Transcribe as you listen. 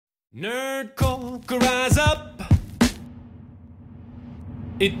Nerdcore could rise up.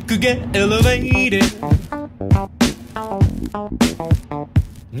 It could get elevated.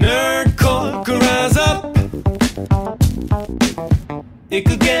 Nerdcore could rise up. It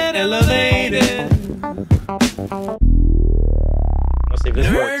could get elevated. Let's see if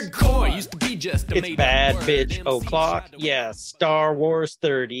this works. Nerdcore used to be just a It's made-up bad word. bitch MC o'clock. tried to- Yeah, Star Wars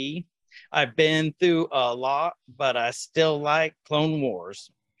 30. I've been through a lot, but I still like Clone Wars.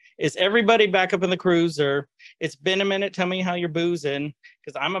 Is everybody back up in the cruiser? It's been a minute. Tell me how you're boozing,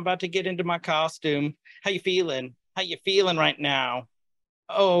 because I'm about to get into my costume. How you feeling? How you feeling right now?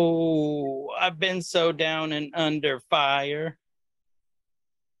 Oh, I've been so down and under fire.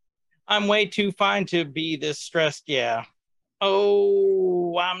 I'm way too fine to be this stressed, yeah.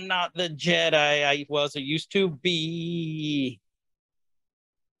 Oh, I'm not the Jedi I was or used to be.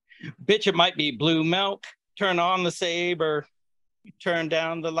 Bitch, it might be blue milk. Turn on the saber. Turn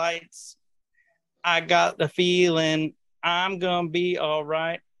down the lights. I got the feeling I'm gonna be all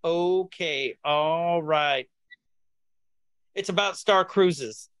right. Okay, all right. It's about Star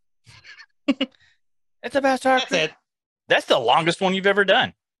Cruises. It's about Star That's Cruise. it. That's the longest one you've ever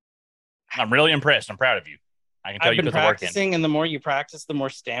done. I'm really impressed. I'm proud of you. I can tell I've you been put the work in. practicing, and the more you practice, the more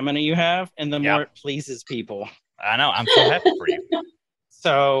stamina you have, and the Yep. more it pleases people. I know. I'm so happy for you.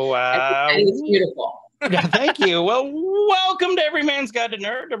 So, I think it's beautiful. thank you. Well, welcome to Every Man's Guide to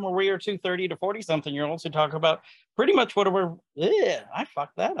Nerddom, where we are two 30 to 40-something-year-olds who talk about pretty much whatever. I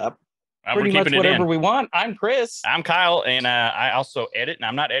fucked that up. We're Pretty much keeping it whatever in. we want. I'm Chris. I'm Kyle, and I also edit, and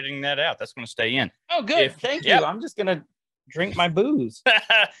I'm not editing that out. That's going to stay in. Oh, good. Thank you. I'm just gonna drink my booze.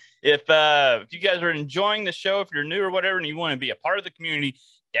 If you guys are enjoying the show, if you're new or whatever, and you want to be a part of the community,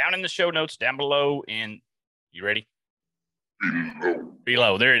 down in the show notes down below, and you ready?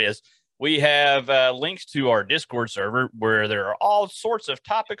 Below. There it is. We have links to our Discord server where there are all sorts of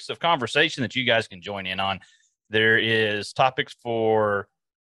topics of conversation that you guys can join in on. There is topics for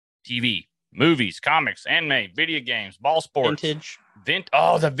TV, movies, comics, anime, video games, ball sports. Vintage.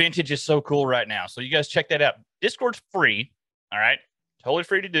 The vintage is so cool right now. So you guys check that out. Discord's free. All right. Totally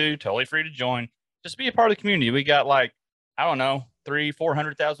free to do, totally free to join. Just be a part of the community. We got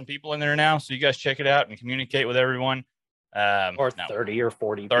 300,000-400,000 people in there now. So you guys check it out and communicate with everyone. Or 30 or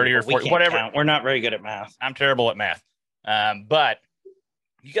 40. 30 or people. We 40, can't whatever. count. We're not very good at math. I'm terrible at math. But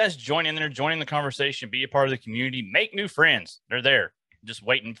you guys join in there, join in the conversation, be a part of the community, make new friends. They're there just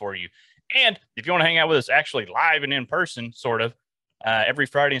waiting for you. And if you want to hang out with us actually live and in person, sort of, every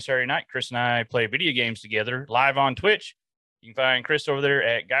Friday and Saturday night, Chris and I play video games together live on Twitch. You can find Chris over there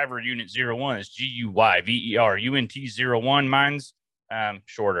at Guyver Unit 01. It's GUYVER UNT 01. Mine's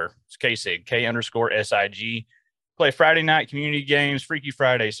shorter. It's KSIG, K_SIG. Play Friday night community games, Freaky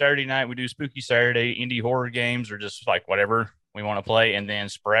Friday. Saturday night, we do Spooky Saturday, indie horror games, or just like whatever we want to play. And then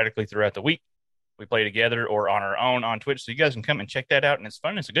sporadically throughout the week, we play together or on our own on Twitch. So you guys can come and check that out. And it's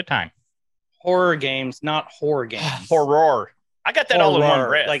fun. It's a good time. Horror games, not horror games. Horror. I got that all in one Horror,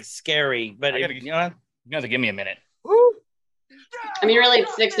 breath. like scary. But You have to give me a minute. I mean, really,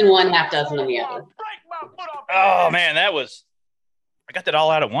 it's 6 in one, half dozen in the other. Oh, man, I got that all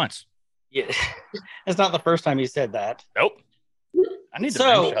out at once. yeah. It's not the first time you said that. Nope. I need to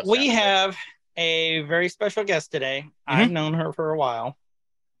So we have a very special guest today. I've known her for a while.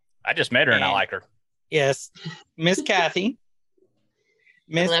 I just met her and I like her. Yes, Miss Kathy.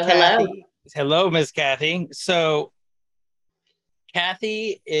 Hello. Kathy. Hello, Miss Kathy. So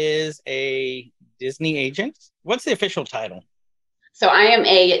Kathy is a Disney agent. What's the official title? So I am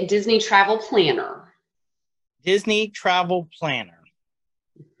a Disney travel planner. Disney travel planner.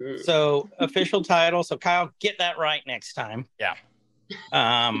 Mhm. So official title. So Kyle, get that right next time. Yeah.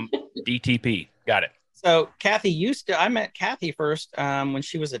 Um. DTP. Got it. So Kathy I met Kathy first when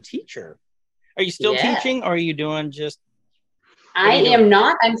she was a teacher. Are you still Yeah. teaching, or are you doing just? I you am doing?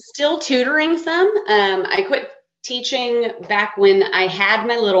 not. I'm still tutoring some. I quit teaching back when I had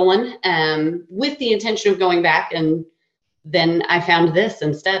my little one with the intention of going back. And then I found this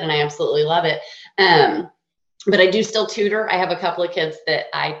instead, and I absolutely love it. But I do still tutor. I have a couple of kids that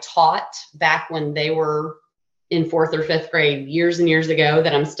I taught back when they were in 4th or 5th grade years and years ago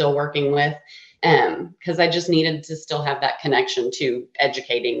that I'm still working with because I just needed to still have that connection to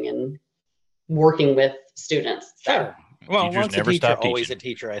educating and working with students. So, Sure. Well, Teachers once a never teacher, stop always teaching. a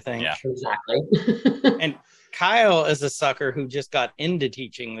teacher, I think. Yeah. exactly. And Kyle is a sucker who just got into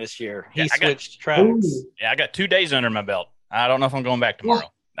teaching this year. He Yeah, I got- switched tracks. Ooh. Yeah, I got 2 days under my belt. I don't know if I'm going back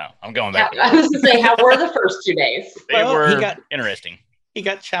tomorrow. No, I'm going back I was going to say, how were the first 2 days? They Well, were he got- interesting. He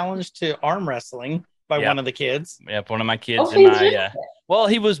got challenged to arm wrestling by Yep. one of the kids. Yep, one of my kids Oh, in my fantastic. well,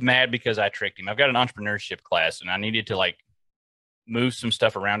 he was mad because I tricked him. I've got an entrepreneurship class and I needed to moved some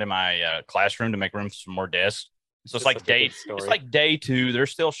stuff around in my classroom to make room for some more desks. So it's That's like such a day, good story. it's like day 2. They're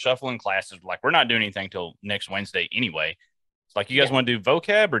still shuffling classes. Like we're not doing anything till next Wednesday anyway. It's like, you guys want to do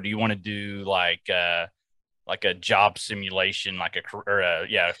vocab, or do you want to do like a job simulation, like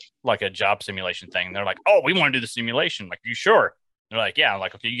a job simulation thing? And they're like, oh, we want to do the simulation. Like, you sure? They're like, yeah. I'm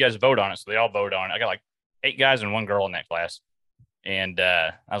like, okay, you guys vote on it. So they all vote on it. I got like 8 guys and 1 girl in that class. And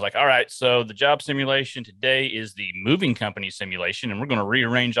I was like, all right, so the job simulation today is the moving company simulation, and we're going to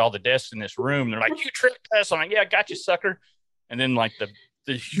rearrange all the desks in this room. And they're like, you tricked us. I'm like, yeah, I got you, sucker. And then like the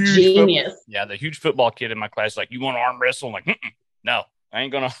huge Genius. the huge football kid in my class, like, you want to arm wrestle? I'm like, no, I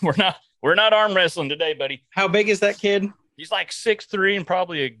ain't gonna. We're not arm wrestling today, buddy. How big is that kid? He's like 6'3" and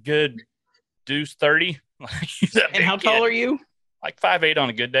probably a good deuce 30. He's a And big how tall kid. are you? Like 5'8" on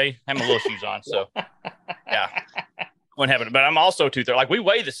a good day. I have my little shoes on, so yeah. What happened? But I'm also 230. Like, we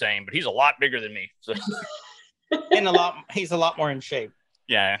weigh the same, but he's a lot bigger than me. So And he's a lot more in shape.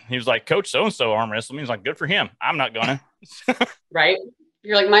 yeah, he was like, Coach so-and-so arm wrestled me. He's like, good for him. I'm not gonna. Right?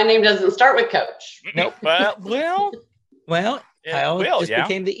 You're like, my name doesn't start with Coach. Nope. Well, Well, I just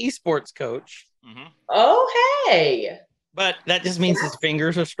became the esports coach, Mhm. Oh, hey. but that just means his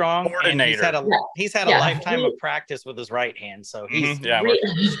fingers are strong. And Coordinator. he's had a Yeah. lifetime of practice with his right hand, so he's Mhm. Yeah.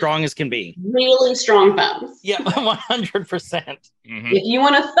 Re- strong as can be. really strong thumbs. Yeah, 100%. Mhm. If you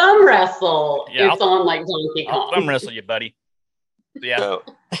want to thumb wrestle, Yeah, it's on like Donkey I'll Kong. thumb wrestle you, buddy. Yeah. So,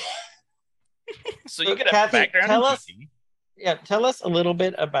 So you get a Kathy, background tell in us- teaching. tell us a little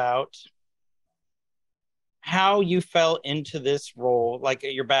bit about how you fell into this role, like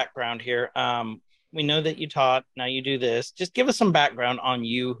your background here. We know that you taught, now you do this. Just give us some background on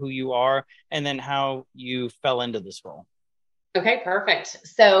you, who you are, and then how you fell into this role. Okay, perfect.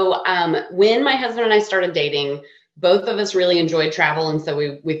 So when my husband and I started dating, both of us really enjoyed travel. And so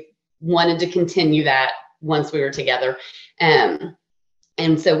we wanted to continue that once we were together. And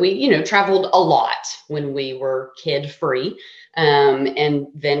so we, traveled a lot when we were kid free. And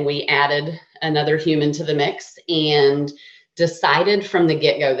then we added another human to the mix and decided from the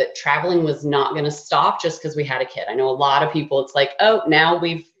get-go that traveling was not going to stop just because we had a kid. I know a lot of people, it's like, oh, now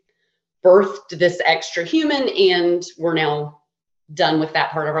we've birthed this extra human and we're now done with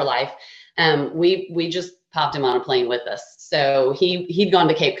that part of our life. We just popped him on a plane with us. So he'd gone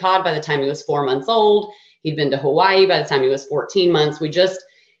to Cape Cod by the time he was 4 months old. He'd been to Hawaii by the time he was 14 months. We just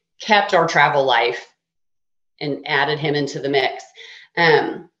kept our travel life and added him into the mix.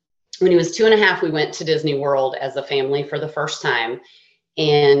 When he was 2.5, we went to Disney World as a family for the first time.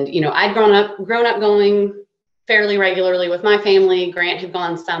 And, I'd grown up going fairly regularly with my family. Grant had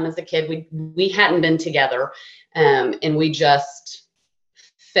gone some as a kid. We hadn't been together. And we just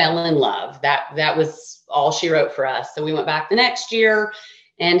fell in love. That was all she wrote for us. So we went back the next year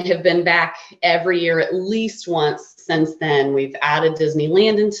and have been back every year at least once since then. We've added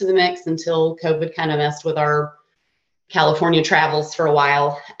Disneyland into the mix until COVID kind of messed with our California travels for a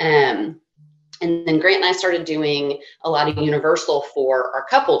while. And then Grant and I started doing a lot of Universal for our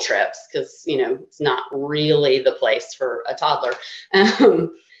couple trips because, it's not really the place for a toddler.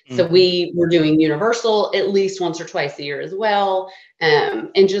 So we were doing Universal at least once or twice a year as well.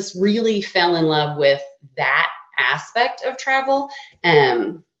 And just really fell in love with that aspect of travel.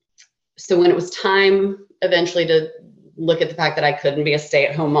 So when it was time eventually to look at the fact that I couldn't be a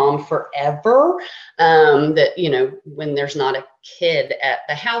stay-at-home mom forever, that, when there's not a kid at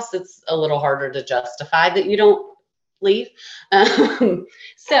the house, it's a little harder to justify that you don't leave.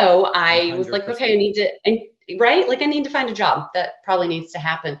 So I was like, okay, I need to find a job. That probably needs to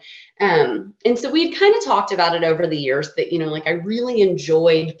happen. And so we'd kind of talked about it over the years that, I really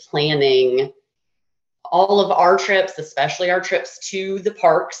enjoyed planning all of our trips, especially our trips to the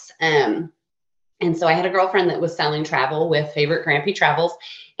parks. And so I had a girlfriend that was selling travel with Favorite Grampy Travels.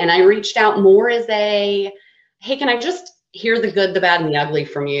 And I reached out more as hey, can I just hear the good, the bad, and the ugly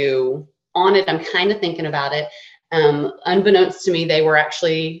from you on it? I'm kind of thinking about it. Unbeknownst to me, they were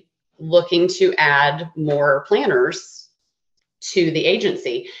actually looking to add more planners to the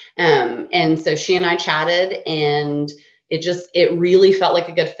agency. And so she and I chatted, and it really felt like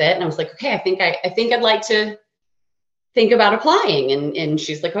a good fit. And I was like, okay, I think I'd like to think about applying. And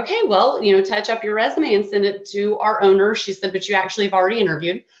she's like, okay, well, touch up your resume and send it to our owner. She said, but you actually have already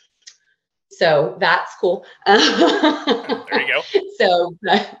interviewed. So that's cool. There you go. So,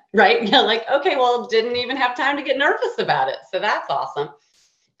 right. Yeah, like, okay, well, didn't even have time to get nervous about it. So that's awesome.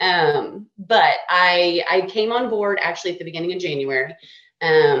 But I came on board actually at the beginning of January.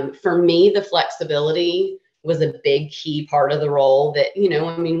 For me, the flexibility was a big key part of the role that,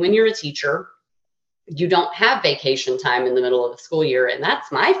 when you're a teacher, you don't have vacation time in the middle of the school year. And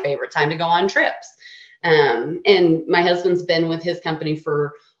that's my favorite time to go on trips. And my husband's been with his company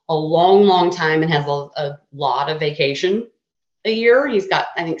for a long, long time and has a lot of vacation a year. He's got,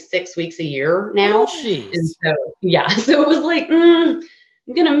 I think, 6 weeks a year now. Jeez. And so, yeah, so it was like, I'm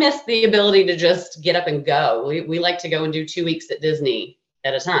going to miss the ability to just get up and go. We like to go and do 2 weeks at Disney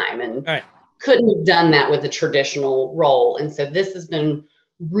at a time, and Right. couldn't have done that with a traditional role. And so this has been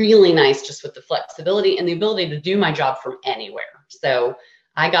really nice, just with the flexibility and the ability to do my job from anywhere. So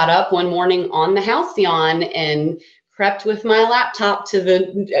I got up one morning on the Halcyon and crept with my laptop to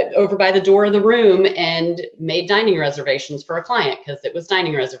the over by the door of the room and made dining reservations for a client because it was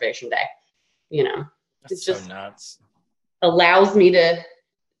dining reservation day. You know, That's it's so just nuts. allows me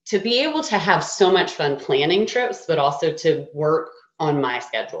to be able to have so much fun planning trips, but also to work on my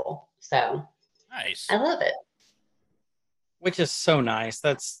schedule. So Nice. I love it. Which is so nice.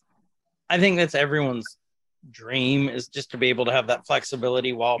 I think that's everyone's dream, is just to be able to have that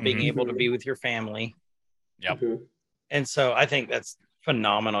flexibility while being Mhm. able to be with your family. Yep. Mhm. And so I think that's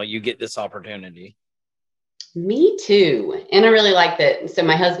phenomenal. You get this opportunity. Me too. And I really like that. So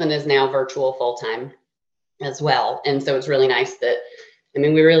my husband is now virtual full-time as well. And so it's really nice that, I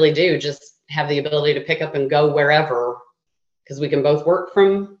mean, we really do just have the ability to pick up and go wherever, because we can both work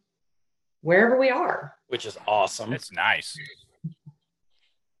from wherever we are. Which is awesome. It's nice.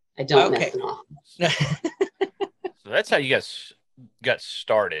 I don't Okay. miss an office. So that's how you guys got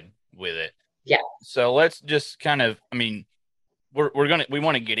started with it. Yeah. So let's just kind of, I mean, we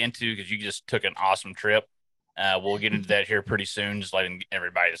want to get into, because you just took an awesome trip. We'll get into that here pretty soon, just letting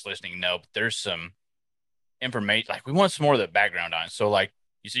everybody that's listening know. But there's some information, like we want some more of the background on it. So like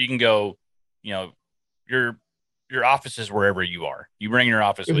you said, you can go, you know, your office is wherever you are. You bring your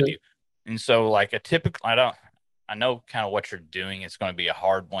office with you. And so like a typical, I know kind of what you're doing. It's going to be a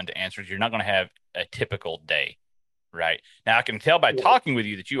hard one to answer. You're not going to have a typical day, right? Now I can tell by talking with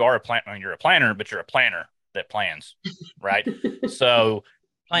you that you are you're a planner, but you're a planner that plans, right? So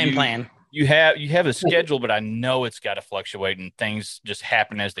plan. You have a schedule, but I know it's got to fluctuate and things just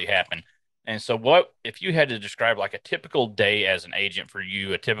happen as they happen. And so what, if you had to describe like a typical day as an agent for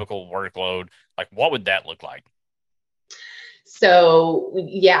you, a typical workload, like what would that look like? So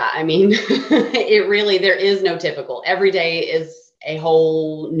yeah, I mean, there is no typical. Every day is a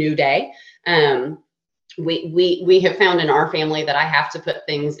whole new day. We have found in our family that I have to put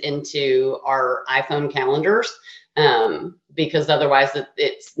things into our iPhone calendars, because otherwise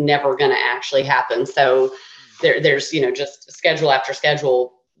it's never going to actually happen. So there's, just schedule after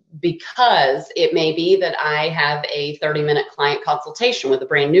schedule, because it may be that I have a 30-minute client consultation with a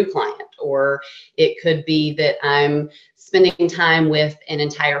brand new client, or it could be that I'm spending time with an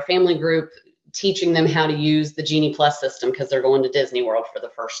entire family group, teaching them how to use the Genie Plus system because they're going to Disney World for the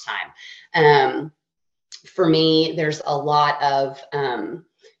first time. For me, there's a lot of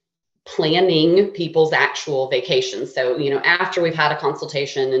planning people's actual vacations. So, after we've had a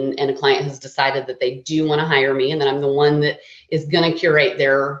consultation and a client has decided that they do want to hire me, and then I'm the one that is going to curate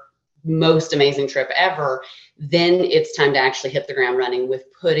their most amazing trip ever, then it's time to actually hit the ground running with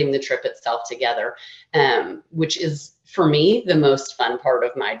putting the trip itself together, which is, for me, the most fun part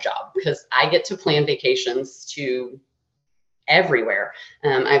of my job, because I get to plan vacations to everywhere.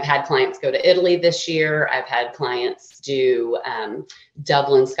 I've had clients go to Italy this year. I've had clients do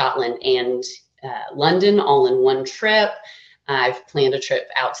Dublin, Scotland, and London all in one trip. I've planned a trip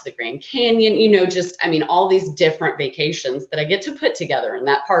out to the Grand Canyon, all these different vacations that I get to put together. And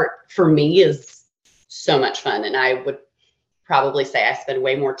that part for me is so much fun. And I would probably say I spend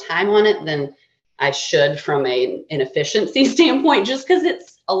way more time on it than I should from an efficiency standpoint, just because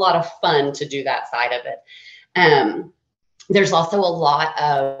it's a lot of fun to do that side of it. There's also a lot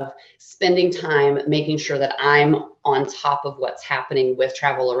of spending time making sure that I'm on top of what's happening with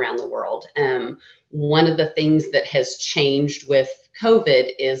travel around the world. One of the things that has changed with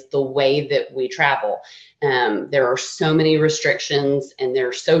COVID is the way that we travel. There are so many restrictions, and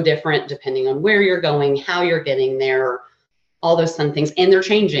they're so different depending on where you're going, how you're getting there, all those fun things, and they're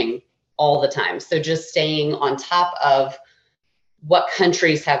changing all the time. So just staying on top of what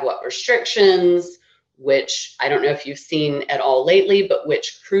countries have what restrictions, which I don't know if you've seen at all lately, but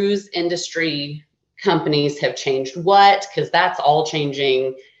which cruise industry companies have changed what, because that's all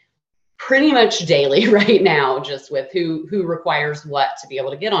changing pretty much daily right now, just with who requires what to be able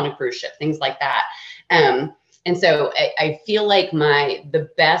to get on a cruise ship, things like that. And so I feel like the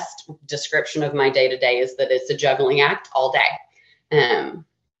best description of my day-to-day is that it's a juggling act all day,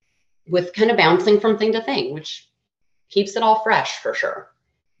 with kind of bouncing from thing to thing, which keeps it all fresh for sure.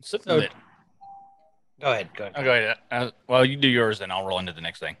 Something that, Go ahead. oh, go ahead. Well, you do yours, then I'll roll into the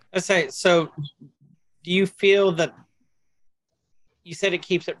next thing. Let's say, so do you feel that, you said it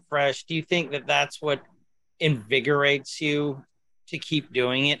keeps it fresh? Do you think that that's what invigorates you to keep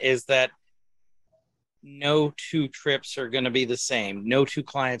doing it is that no two trips are going to be the same. No two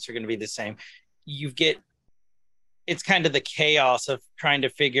clients are going to be the same. It's kind of the chaos of trying to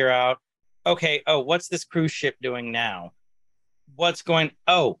figure out, okay, what's this cruise ship doing now?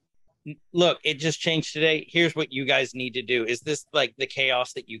 Look, it just changed today. Here's what you guys need to do. Is this like the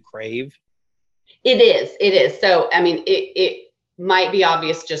chaos that you crave? It is. So, I mean, it might be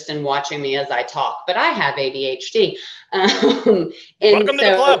obvious just in watching me as I talk, but I have ADHD. And Welcome to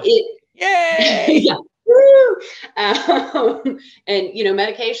the club. Yay! Yeah. Woo! And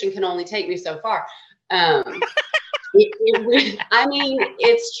medication can only take me so far. I mean,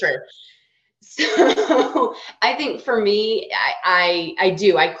 it's true. So I think for me,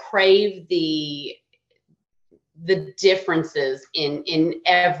 I crave the differences in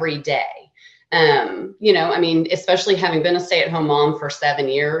every day. I mean, especially having been a stay-at-home mom for 7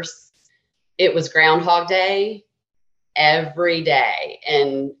 years, it was Groundhog Day every day.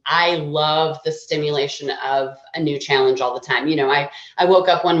 And I love the stimulation of a new challenge all the time. I woke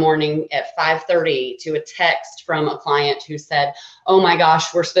up one morning at 5:30 to a text from a client who said, oh my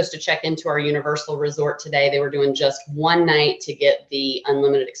gosh, we're supposed to check into our Universal Resort today. They were doing just one night to get the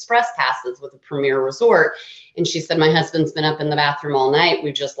unlimited express passes with a premier resort. And she said, my husband's been up in the bathroom all night.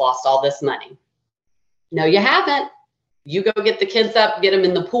 We've just lost all this money. No, you haven't. You go get the kids up, get them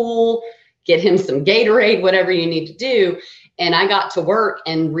in the pool, get him some Gatorade, whatever you need to do. And I got to work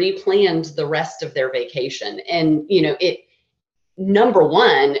and replanned the rest of their vacation. And, it, number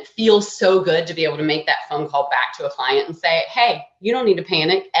one, feels so good to be able to make that phone call back to a client and say, hey, you don't need to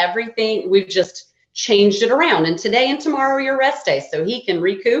panic. Everything, we've just changed it around. And today and tomorrow are your rest days. So he can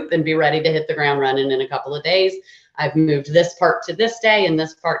recoup and be ready to hit the ground running in a couple of days. I've moved this part to this day and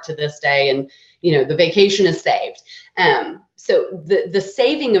this part to this day. And, the vacation is saved. So the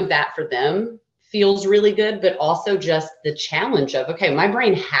saving of that for them feels really good, but also just the challenge of, okay, my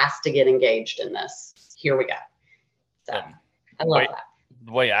brain has to get engaged in this. Here we go. So I love that.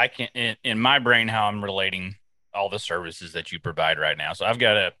 The way I can, in my brain, how I'm relating all the services that you provide right now. So I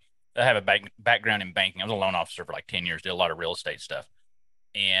have a background in banking. I was a loan officer for like 10 years, did a lot of real estate stuff.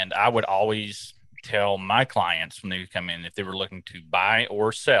 And I would always tell my clients when they would come in, if they were looking to buy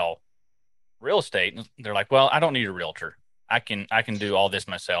or sell real estate, they're like, well, I don't need a realtor. I can do all this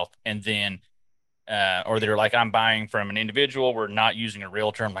myself. And then, or they're like, I'm buying from an individual. We're not using a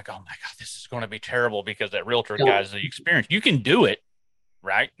realtor. I'm like, oh my God, this is going to be terrible because that realtor guy has the experience. You can do it,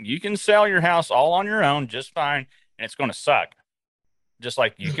 right? You can sell your house all on your own just fine. And it's going to suck. Just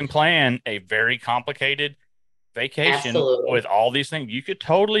like you can plan a very complicated vacation with all these things. You could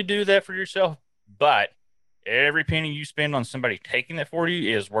totally do that for yourself, but every penny you spend on somebody taking that for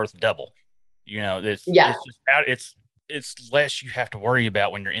you is worth double. It's less you have to worry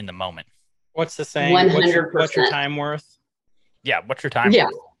about when you're in the moment. What's the saying? 100%. What's your time worth? Yeah. What's your time worth?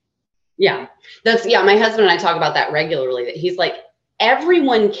 worth? Yeah. My husband and I talk about that regularly, that he's like,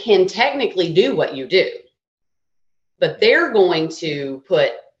 everyone can technically do what you do, but they're going to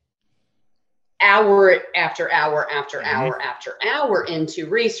put hour after hour after hour after hour into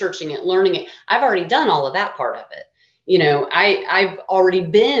researching it, learning it. I've already done all of that part of it. I've already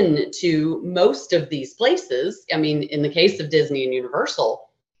been to most of these places. I mean, in the case of Disney and Universal,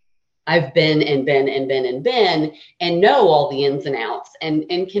 I've been and know all the ins and outs and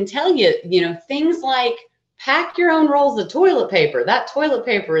can tell you, things like pack your own rolls of toilet paper. That toilet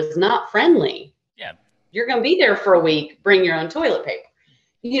paper is not friendly. Yeah. You're going to be there for a week. Bring your own toilet paper.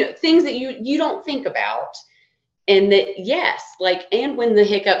 Things that you don't think about. And that, yes, and when the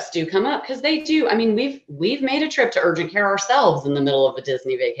hiccups do come up, because they do, I mean, we've made a trip to urgent care ourselves in the middle of a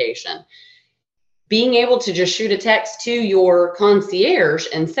Disney vacation. Being able to just shoot a text to your concierge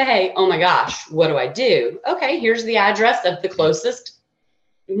and say, oh my gosh, what do I do? Okay, here's the address of the closest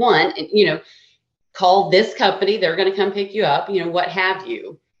one. And, call this company. They're going to come pick you up, what have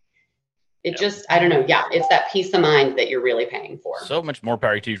you. It just, I don't know. Yeah, it's that peace of mind that you're really paying for. So much more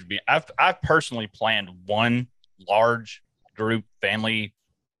power to you for being. I've personally planned one large group family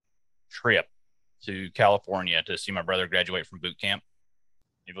trip to California to see my brother graduate from boot camp.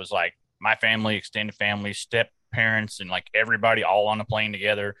 It was like my family, extended family, step parents, and like everybody all on a plane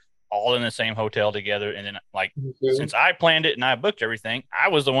together, all in the same hotel together. And then since I planned it and I booked everything, I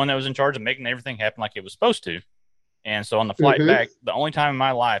was the one that was in charge of making everything happen like it was supposed to. And so on the flight back, the only time in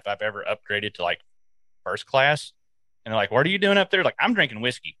my life I've ever upgraded to first class, and they're like, what are you doing up there? I'm drinking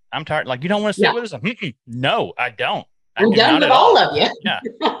whiskey. I'm tired. You don't want to sit with us? No, I don't. I'm done with all of you. Yeah.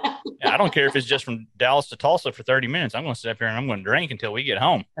 I don't care if it's just from Dallas to Tulsa for 30 minutes. I'm going to sit up here and I'm going to drink until we get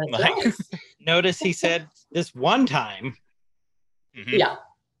home. Notice he said this one time. Yeah.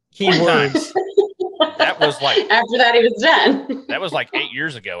 Keywords. that was like after that he was done. that was like 8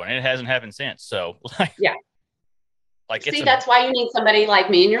 years ago, and it hasn't happened since. So like, Yeah. like See, that's why you need somebody like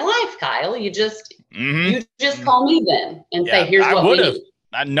me in your life, Kyle. You just call me then and say, "Here's I what would we have. need."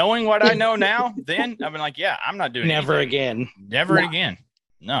 Knowing what I know now, then I've been like, yeah, I'm not doing Never anything. again. Never again.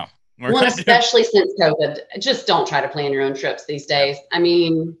 No. We're Well, not doing- especially since COVID, just don't try to plan your own trips these days. I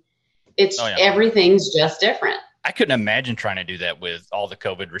mean, it's everything's just different. I couldn't imagine trying to do that with all the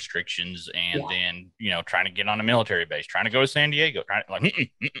COVID restrictions and then, trying to get on a military base, trying to go to San Diego, trying to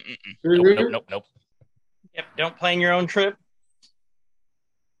like, nope. Yep. Don't plan your own trip.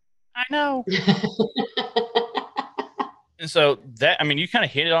 I know. And so that, I mean, you kind of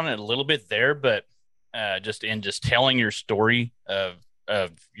hit it on it a little bit there, but just telling your story of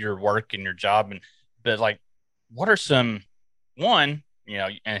your work and your job, but like, what are some, and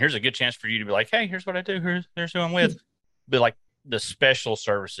here's a good chance for you to be like, hey, here's what I do. Here's who I'm with. But like the special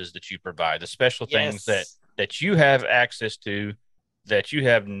services that you provide, the special things that you have access to, that you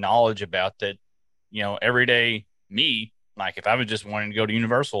have knowledge about, that, everyday me, like if I was just wanting to go to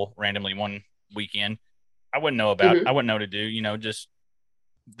Universal randomly one weekend, I wouldn't know about, I wouldn't know to do, just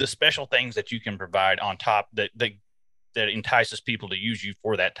the special things that you can provide on top that entices people to use you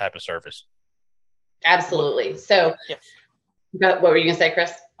for that type of service. Absolutely. So, what were you going to say,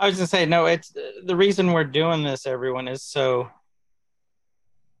 Chris? I was going to say, no, it's the reason we're doing this, everyone, is so,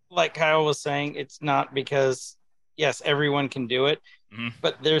 like Kyle was saying, it's not because, yes, everyone can do it,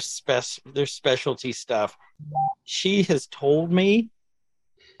 but there's specialty stuff. She has told me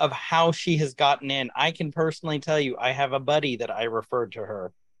of how she has gotten in. I can personally tell you, I have a buddy that I referred to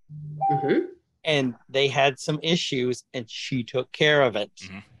her, and they had some issues, and she took care of it.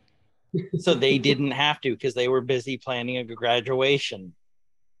 So they didn't have to, because they were busy planning a graduation.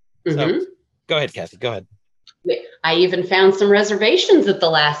 So go ahead, Kathy. Go ahead. I even found some reservations at the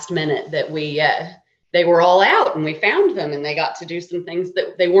last minute that they were all out, and we found them, and they got to do some things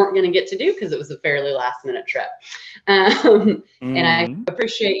that they weren't going to get to do because it was a fairly last minute trip. And I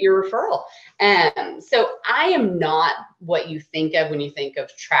appreciate your referral. So I am not what you think of when you think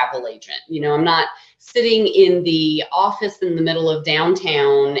of travel agent. I'm not sitting in the office in the middle of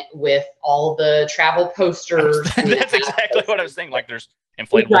downtown with all the travel posters. That's exactly what I was thinking. Like there's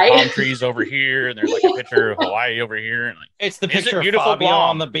inflatable palm trees over here, and there's like a picture of Hawaii over here, and like it's the picture of Fabio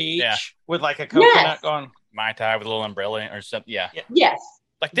on the beach with like a coconut going Mai Tai with a little umbrella or something. Yes,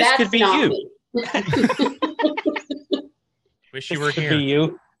 like this could be you. Wish you were here. Be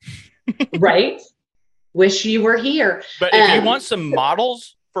you. Right? Wish you were here. But if you want some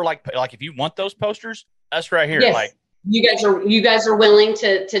models for like if you want those posters, us right here. Yes. Like you guys are willing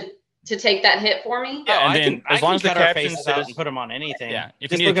to take that hit for me? Yeah, and then as long as the caption says and put them on anything. Yeah,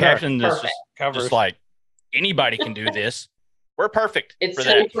 if you need a caption that's just like anybody can do this, we're perfect. It's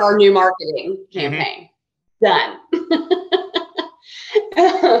time for our new marketing campaign. Done.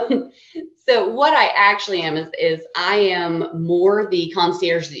 So what I actually am is I am more the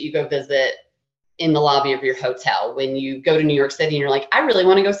concierge that you go visit in the lobby of your hotel when you go to New York City and you're like, I really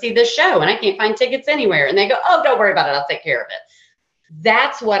want to go see this show and I can't find tickets anywhere. And they go, oh, don't worry about it. I'll take care of it.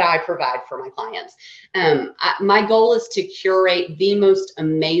 That's what I provide for my clients. My goal is to curate the most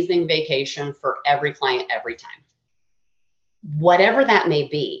amazing vacation for every client every time, whatever that may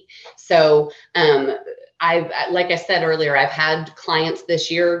be. So like I said earlier, I've had clients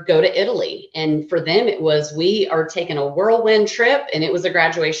this year go to Italy, and for them it was, we are taking a whirlwind trip, and it was a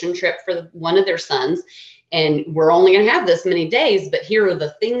graduation trip for one of their sons. And we're only going to have this many days, but here are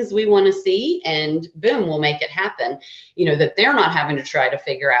the things we want to see, and boom, we'll make it happen. That they're not having to try to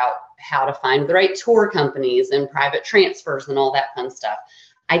figure out how to find the right tour companies and private transfers and all that fun stuff.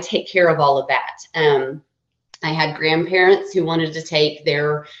 I take care of all of that. I had grandparents who wanted to take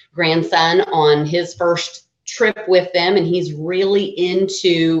their grandson on his first trip with them, and he's really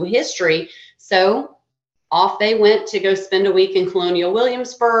into history. So off they went to go spend a week in Colonial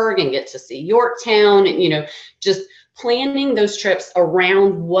Williamsburg and get to see Yorktown, and, just planning those trips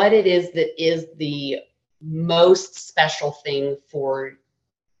around what it is that is the most special thing for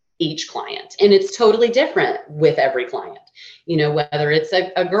each client. And it's totally different with every client, whether it's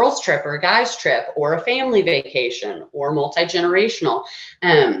a girl's trip or a guy's trip or a family vacation or multi-generational.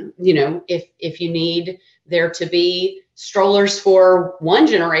 If you need there to be strollers for one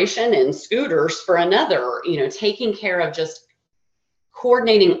generation and scooters for another, taking care of just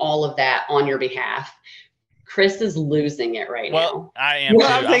coordinating all of that on your behalf. Chris is losing it right now. Well, I am too.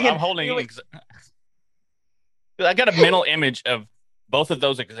 I'm holding I got a mental image of both of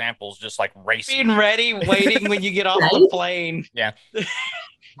those examples, just like racing. Being ready, waiting when you get off the plane. Yeah.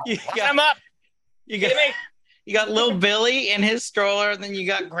 You I'm up. You You got little Billy in his stroller, and then you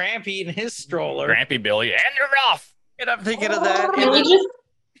got Grampy in his stroller. Grampy Billy, and you're off. And I'm thinking of that.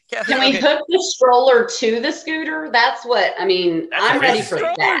 Can we hook the stroller to the scooter? That's what I mean. That's I'm ready efficient.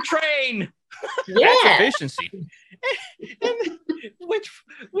 for stroller that. train. Yeah. That's efficiency. And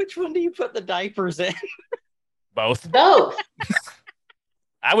which one do you put the diapers in? Both. Both.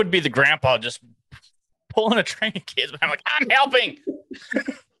 I would be the grandpa just pulling a train of kids, but I'm like, I'm helping.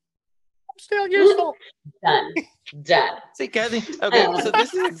 I'm still useful. Done. See, Kathy. Okay, so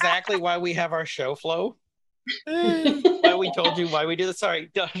this is exactly why we have our show flow. Why we told you why we do this. Sorry,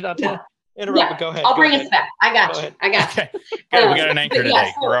 not to interrupt. Yeah, but go ahead. I'll go bring ahead. us back. I got Go you. ahead. I got you. Okay. Good. We got an anchor but today.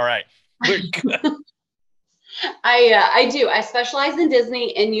 yeah, so- We're all right. We're good. I do. I specialize in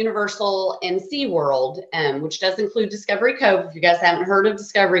Disney and Universal and SeaWorld, which does include Discovery Cove. If you guys haven't heard of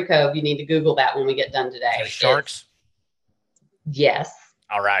Discovery Cove, you need to Google that when we get done today. Sharks. Yes.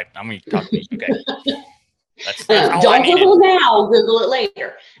 All right. I'm going to talk to you. Okay. That's all I Don't needed. Google now. Google it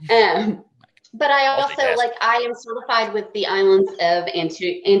later. But I also Multitask. I am certified with the islands of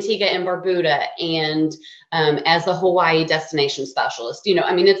Antigua and Barbuda, and as a Hawaii destination specialist.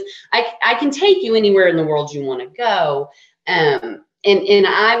 I mean, I can take you anywhere in the world you want to go, and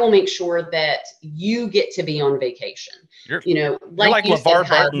I will make sure that you get to be on vacation. You're You're like you LeVar said,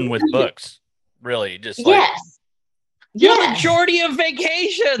 Kyle, Burton with books. Really. Just like, Yes. Your Yes. majority of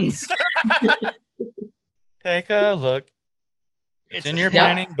vacations. take a look. It's in your Yep.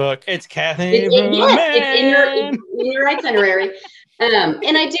 planning book. It's Kathy. It's Booman. in your itinerary.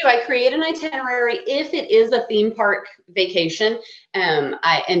 And I create an itinerary if it is a theme park vacation.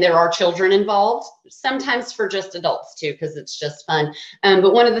 And there are children involved, sometimes for just adults too, because it's just fun.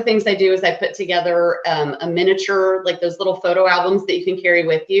 But one of the things I do is I put together a miniature, like those little photo albums that you can carry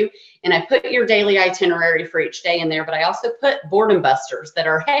with you. And I put your daily itinerary for each day in there, but I also put boredom busters that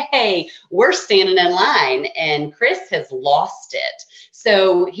are, hey, we're standing in line and Chris has lost it.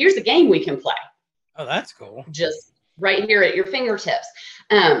 So here's a game we can play. Oh, that's cool. Just right here at your fingertips.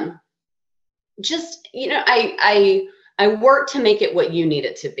 I work to make it what you need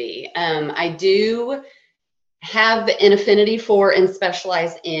it to be. I do have an affinity for and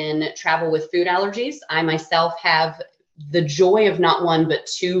specialize in travel with food allergies. I myself have the joy of not one, but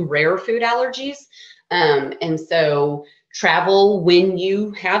two rare food allergies. And so travel when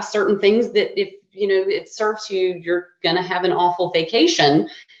you have certain things that if, it serves you, you're going to have an awful vacation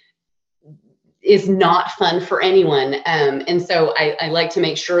is not fun for anyone. And so I like to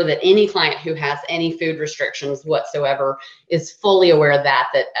make sure that any client who has any food restrictions whatsoever is fully aware of that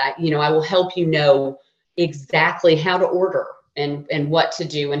I will help you know exactly how to order and what to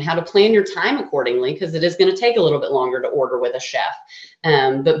do and how to plan your time accordingly, because it is going to take a little bit longer to order with a chef.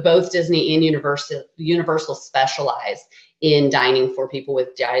 But both Disney and Universal specialize in dining for people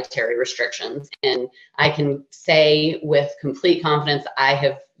with dietary restrictions. And I can say with complete confidence, I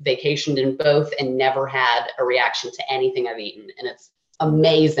have vacationed in both and never had a reaction to anything I've eaten. And it's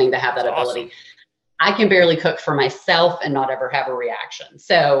amazing to have that That's ability. awesome. I can barely cook for myself and not ever have a reaction.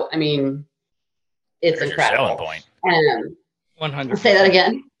 So, I mean, it's There's your incredible. selling point. 100. Say that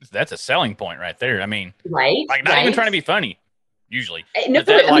again. That's a selling point right there. I mean, Right? like not even trying to be funny, usually. No,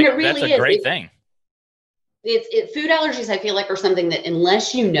 But I mean, it really that's is. a great thing. Food allergies, I feel like, are something that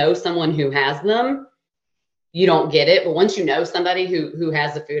unless you know someone who has them, you don't get it. But once you know somebody who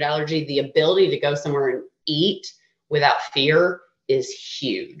has a food allergy, the ability to go somewhere and eat without fear is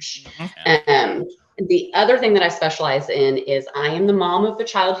huge. Mhm. The other thing that I specialize in is I am the mom of a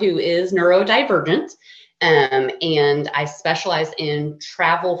child who is neurodivergent. And I specialize in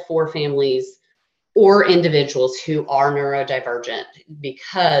travel for families or individuals who are neurodivergent,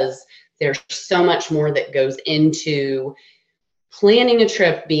 because there's so much more that goes into planning a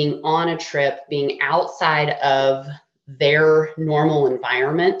trip, being on a trip, being outside of their normal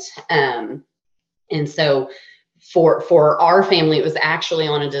environment. And so for our family, it was actually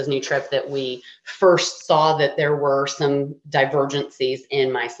on a Disney trip that we first saw that there were some divergencies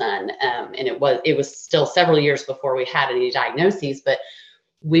in my son. And it was still several years before we had any diagnoses, but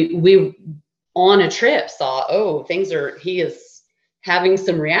we on a trip saw, he is having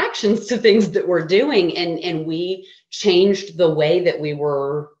some reactions to things that we're doing. And we changed the way that we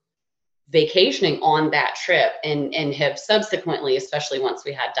were vacationing on that trip and have subsequently, especially once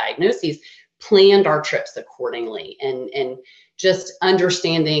we had diagnoses, planned our trips accordingly. And just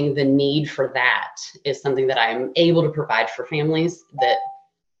understanding the need for that is something that I'm able to provide for families that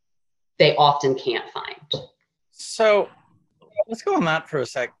they often can't find. So let's go on that for a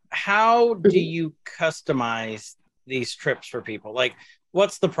sec. How do you customize these trips for people? Like,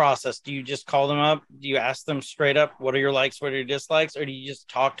 what's the process? Do you just call them up? Do you ask them straight up, what are your likes, what are your dislikes? Or do you just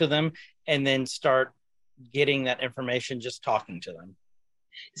talk to them and then start getting that information just talking to them?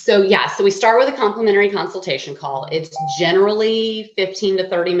 So we start with a complimentary consultation call. It's generally 15 to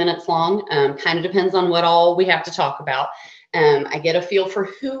 30 minutes long. Kind of depends on what all we have to talk about. I get a feel for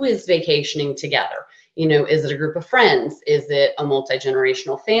who is vacationing together. Is it a group of friends? Is it a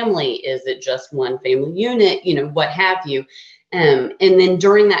multi-generational family? Is it just one family unit? What have you? And then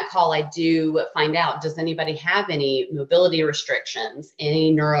during that call, I do find out, does anybody have any mobility restrictions,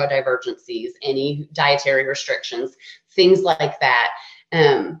 any neurodivergencies, any dietary restrictions, things like that.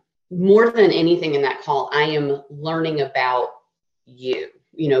 More than anything in that call, I am learning about you.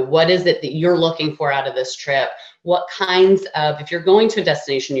 What is it that you're looking for out of this trip? What kinds of, if you're going to a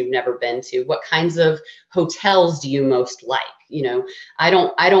destination you've never been to, what kinds of hotels do you most like? I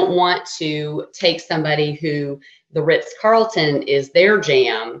don't want to take somebody who the Ritz-Carlton is their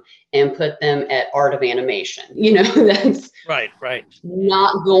jam and put them at Art of Animation. That's Right.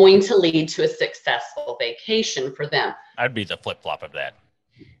 not going to lead to a successful vacation for them. I'd be the flip-flop of that.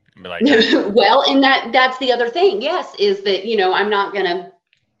 I'd be like, Well, and that's the other thing. Yes, is that,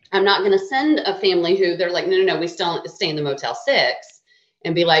 I'm not gonna send a family who they're like, no, we still stay in the Motel 6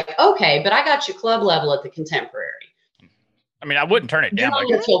 and be like, okay, but I got you club level at the Contemporary. I mean, I wouldn't turn it You're down. not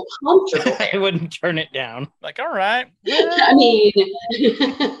gonna feel comfortable I there. wouldn't turn it down. Like, all right. I mean,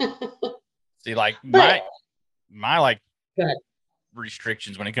 See, like But- my like Go ahead.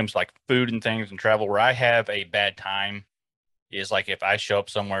 restrictions when it comes to like food and things and travel, where I have a bad time is like if I show up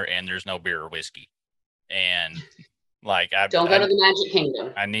somewhere and there's no beer or whiskey, and like don't go to the Magic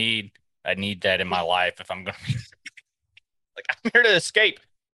Kingdom. I need that in my life if I'm gonna be like, I'm here to escape,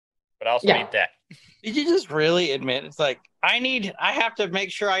 but I also Yeah. need that. Did you just really admit it's like I have to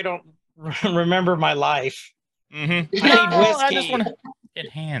make sure I don't remember my life. Mm-hmm. I need I just whiskey. want to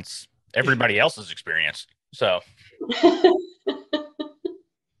enhance everybody else's experience. So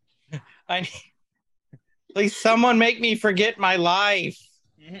I need, please, someone make me forget my life.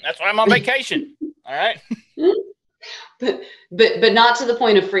 that's why I'm on vacation. All right. But not to the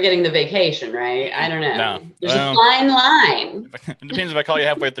point of forgetting the vacation, right? I don't know. No. There's Well- a fine line. It depends if I call you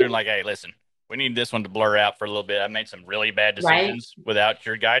halfway through and like, hey, listen, we need this one to blur out for a little bit. I made some really bad Right. decisions without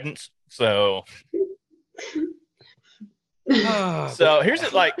your guidance. So Oh, here's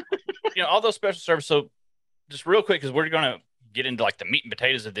it, like, all those special services. So just real quick, because we're gonna get into like the meat and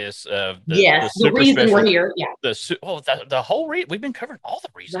potatoes of this. The The reason special- we're here. Yeah. The whole reason we've been covering all the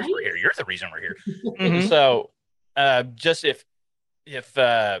reasons we're Right. here. You're the reason we're here. Mhm. So just if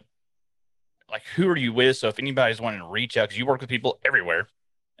like, who are you with? So if anybody's wanting to reach out, because you work with people everywhere.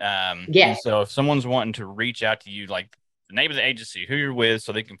 Yeah. And so if someone's wanting to reach out to you, like the name of the agency, who you're with,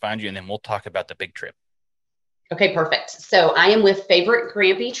 so they can find you, and then we'll talk about the big trip. Okay, perfect. So I am with Favorite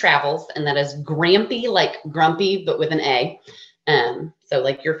Grampy Travels, and that is Grampy, like grumpy, but with an A. So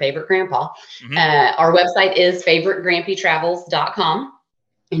like your favorite grandpa. Mhm. Our website is favoritegrampytravels.com,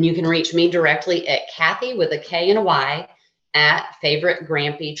 and you can reach me directly at Kathy with a K and a Y at Favorite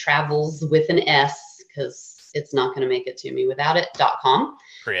Grampy Travels with an S, because it's not going to make it to me without it.com.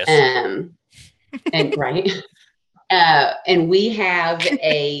 Chris. And right. And we have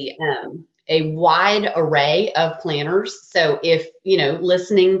a wide array of planners. So if,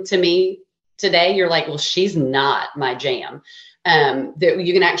 listening to me today, you're like, well, she's not my jam. That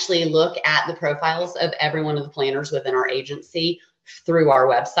you can actually look at the profiles of every one of the planners within our agency through our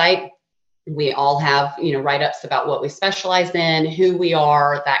website. We all have, write-ups about what we specialize in, who we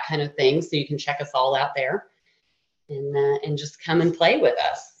are, that kind of thing. So you can check us all out there and just come and play with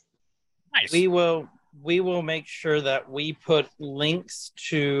us. Nice. we will make sure that we put links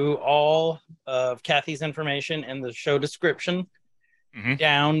to all of Kathy's information in the show description Mhm.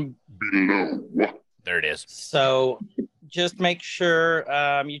 down. There it is. So just make sure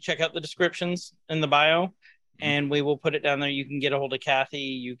you check out the descriptions in the bio, and we will put it down there. You can get a hold of Kathy.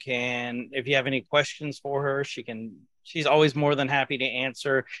 You can, if you have any questions for her, she's always more than happy to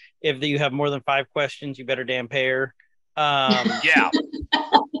answer. If you have more than 5 questions, you better damn pay her. Yeah.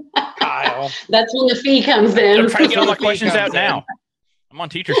 Kyle. That's when the fee comes in. I'm trying to get all my Fee questions out comes in. now. I'm on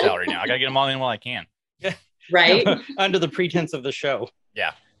teacher salary now. I got to get them all in while I can. Right? Under the pretense of the show.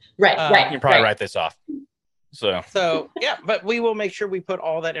 Right, You right. You can probably right. write this off. So So yeah, but we will make sure we put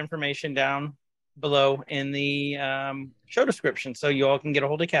all that information down below in the show description, so you all can get a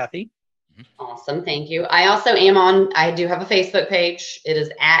hold of Kathy. Awesome. Thank you. I do have a Facebook page. It is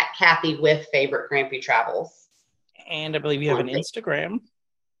at Kathy with Favorite Grampy Travels. And I believe you have an Instagram.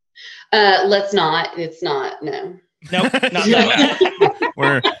 It's not, no. Nope, not No. that.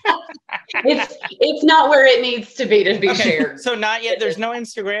 we're It's not where it needs to be Okay, shared. so not yet. There's no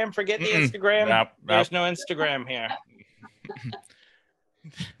Instagram. Forget the Mm-mm. Instagram. Nope, There's no Instagram here.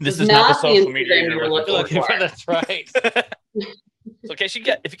 This is not the social Instagram media you're you're looking looking for. for. That's right. So, okay, if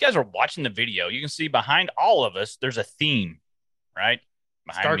you guys are watching the video, you can see behind all of us, there's a theme, right?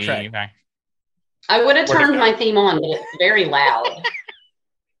 Behind Star me. Trek. behind- I would have Where'd it turned go? my theme on, but it's very loud.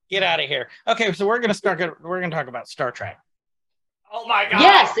 Get out of here. Okay, so we're gonna talk about Star Trek. Oh my God.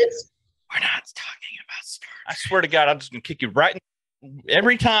 Yes, it's We're not talking about Star I swear to God, I'm just going to kick you right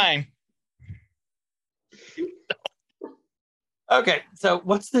every time. Okay, so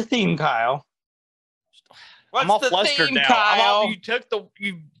what's the theme, Kyle? What's I'm all the flustered theme, now. Kyle? You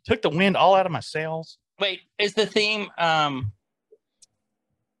took the wind all out of my sails. Wait, is the theme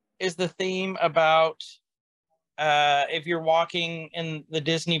about if you're walking in the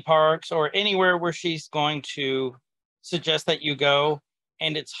Disney parks or anywhere where she's going to suggest that you go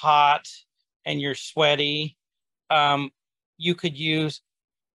and it's hot and you're sweaty, you could use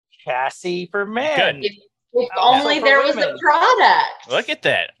chassis for men. Good. if Also only for there was women. a product. Look at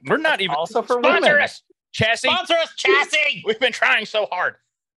that. We're not even Also for sponsor women. us, chassis. Sponsor us, chassis. We've been trying so hard.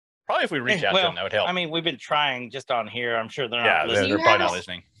 Probably if we reach out to them, that would help. I mean, we've been trying just on here. I'm sure they're yeah, not they're, listening. they're You probably have not a-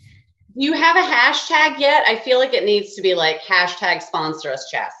 listening. Do you have a hashtag yet? I feel like it needs to be like hashtag sponsor us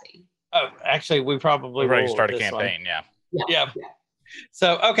chassis. Oh, actually, we probably We're ready to will start a with this one. campaign. Yeah. Yeah.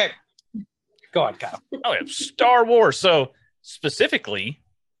 So, okay. Go on, Kyle. Oh, yeah. Star Wars. So specifically,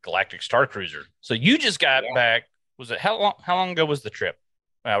 Galactic Star Cruiser. So you just got back. Was it how long ago was the trip?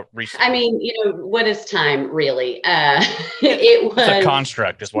 Recently. I mean, what is time really? It was It's a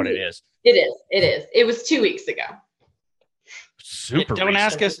construct, is what it is. It is. It was 2 weeks ago. Super. Don't recent.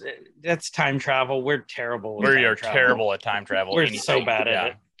 ask us. That's time travel. We're terrible. with We time are travel. terrible at time travel. We're anything. so bad at Yeah.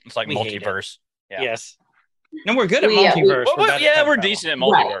 it. It's like We hate it. multiverse. Yeah. Yes. No, we're good at We, multiverse. Well, We're bad at yeah, time we're travel. decent at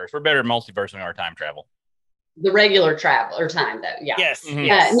Right. multiverse. We're better at multiverse than we are time travel. The regular travel or time though. Yeah. Yes. Mhm.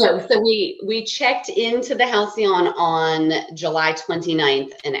 Yes. No, so we checked into the Halcyon on July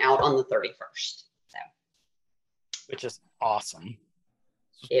 29th and out on the 31st. So Which is awesome.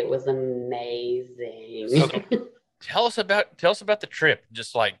 it was amazing. Okay. Tell us about the trip.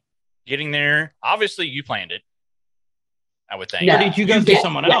 Just like getting there. Obviously, you planned it. I would think. No. Or did you go through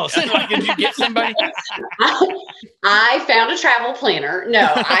someone else? Like, did you get somebody? I found a travel planner.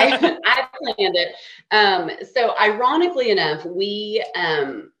 No, I planned it. So ironically enough, we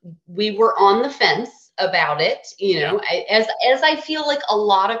were on the fence about it. As I feel like a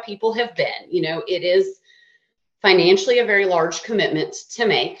lot of people have been. It is financially a very large commitment to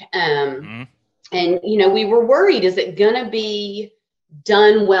make. Mhm. And we were worried: is it going to be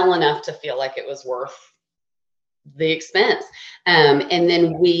done well enough to feel like it was worth the expense? And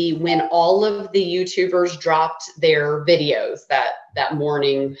then when all of the YouTubers dropped their videos that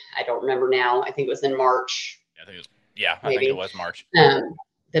morning, I don't remember now, I think it was in March, I think it Maybe. was March.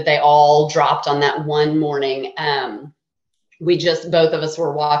 that they all dropped on that one morning. Both of us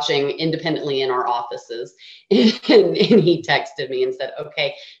were watching independently in our offices, and he texted me and said,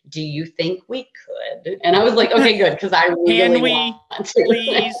 "Okay, do you think we could?" And I was like, "Okay, good," because I really Can we, want to.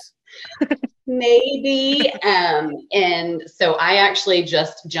 Please. Maybe. And so I actually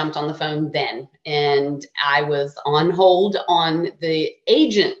just jumped on the phone then, and I was on hold on the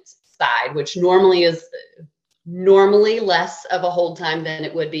agent side, which normally is less of a hold time than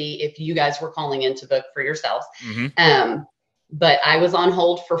it would be if you guys were calling in to book for yourselves. Mhm. But I was on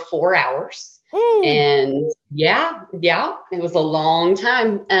hold for 4 hours. And yeah, it was a long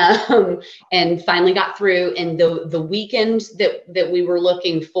time. And finally got through. And the weekend that we were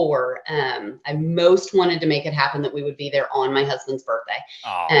looking for, I most wanted to make it happen that we would be there on my husband's birthday.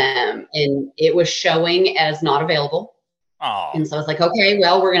 Oh. And it was showing as not available. Oh. And so I was like, okay,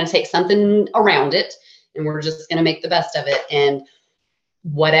 well, we're going to take something around it and we're just going to make the best of it. And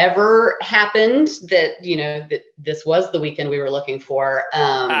whatever happened that this was the weekend we were looking for,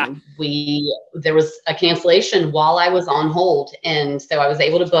 there was a cancellation while I was on hold, and so I was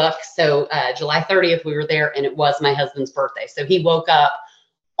able to book. So July 30th we were there, and it was my husband's birthday, so he woke up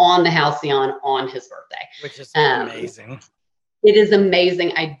on the Halcyon on his birthday, Which is amazing. It is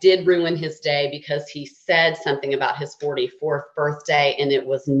amazing. I did ruin his day because he said something about his 44th birthday, and it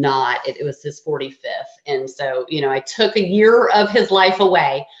was not. It was his 45th. And so, I took a year of his life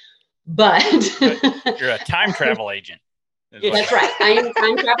away, but You're a time travel agent. is what- that's right. I am a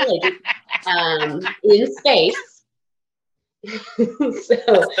time travel agent in space.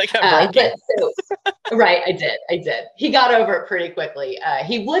 They got broken. Right, I did. He got over it pretty quickly.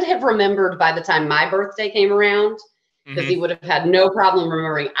 He would have remembered by the time my birthday came around, because Mhm. he would have had no problem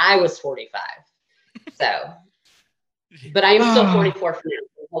remembering I was 45. So, but I am still 44 for now.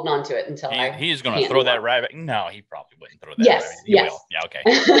 holding on to it until he's going to can't throw that anymore. right back. No, he probably wouldn't throw that. Yes, right back. He yes. will. Yeah,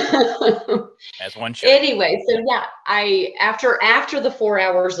 okay. That's one shot. Anyway, so yeah, after the 4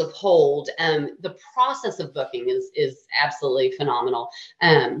 hours of hold, the process of booking is absolutely phenomenal.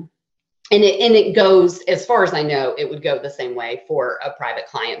 And it goes, as far as I know, it would go the same way for a private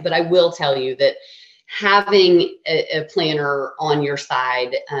client. But I will tell you that having a planner on your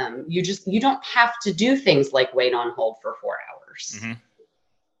side, you don't have to do things like wait on hold for 4 hours. Mm-hmm.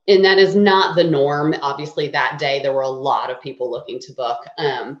 And that is not the norm. Obviously, that day there were a lot of people looking to book.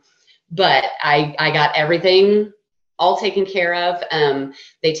 But I got everything all taken care of.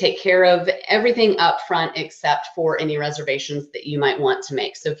 They take care of everything up front except for any reservations that you might want to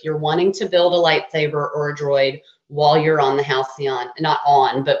make. So if you're wanting to build a lightsaber or a droid while you're on the Halcyon, not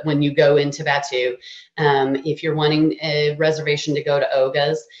on, but when you go into Batuu, if you're wanting a reservation to go to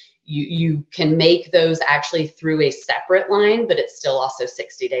Oga's, you can make those actually through a separate line, but it's still also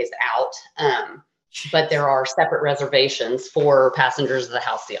 60 days out. But there are separate reservations for passengers of the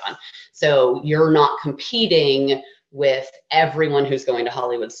Halcyon. So you're not competing with everyone who's going to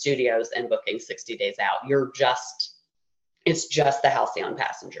Hollywood Studios and booking 60 days out. It's just the Halcyon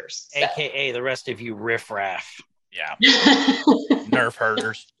passengers. So. AKA the rest of you riffraff. Yeah. Nerf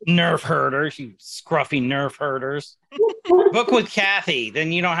herders. Nerf herders, you scruffy nerf herders. Book with Kathy,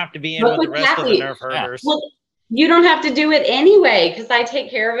 then you don't have to be in with the rest of the nerf herders. Well, you don't have to do it anyway because I take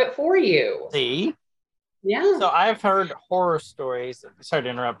care of it for you. See? Yeah. So I've heard horror stories. Sorry to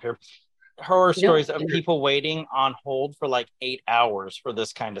interrupt here. Horror stories of people waiting on hold for like 8 hours for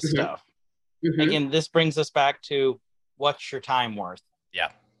this kind of stuff. Mm-hmm. Again, this brings us back to what's your time worth?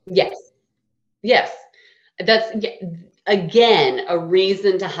 Yeah. Yes. That's, again, a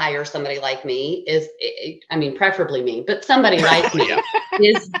reason to hire somebody like me is, I mean, preferably me, but somebody like me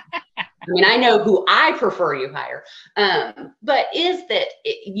is, I mean, I know who I prefer you hire, but is that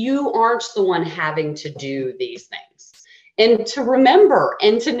you aren't the one having to do these things. And to remember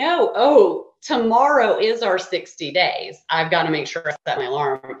and to know, oh, tomorrow is our 60 days. I've got to make sure I set my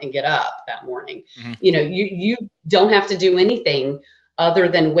alarm and get up that morning. Mm-hmm. You know, you don't have to do anything other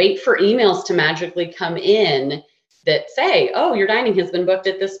than wait for emails to magically come in that say, oh, your dining has been booked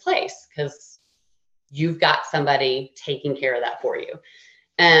at this place, because you've got somebody taking care of that for you.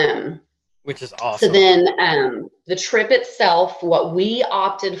 Which is awesome. So then the trip itself, what we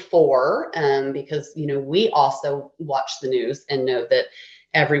opted for, because, you know, we also watch the news and know that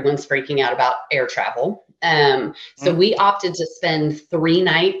everyone's freaking out about air travel. So we opted to spend 3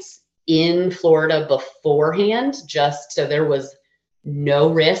 nights in Florida beforehand, just so there was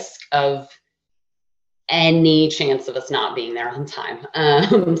no risk of any chance of us not being there on time.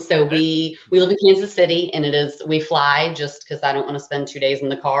 So we live in Kansas City, and we fly just because I don't want to spend 2 days in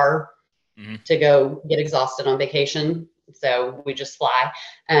the car to go get exhausted on vacation. So we just fly.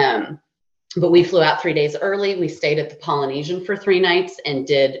 But we flew out 3 days early. We stayed at the Polynesian for 3 nights and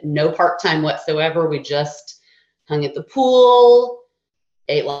did no park time whatsoever. We just hung at the pool,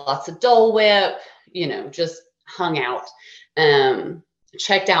 ate lots of Dole Whip, you know, just hung out.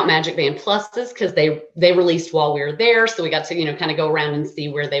 Checked out Magic Band Pluses because they released while we were there. So we got to, you know, kind of go around and see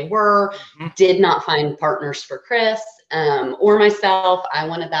where they were. Did not find partners for Chris or myself. I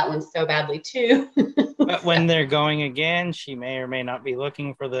wanted that one so badly too. But when they're going again, she may or may not be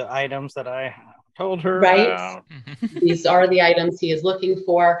looking for the items that I told her about. These are the items he is looking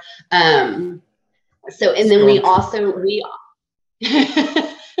for. And then we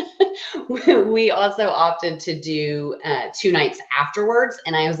also opted to do 2 nights afterwards.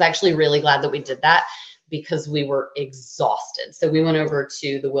 And I was actually really glad that we did that because we were exhausted. So we went over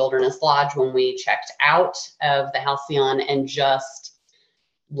to the Wilderness Lodge when we checked out of the Halcyon and just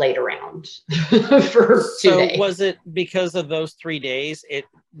laid around for 2 days. So was it because of those 3 days,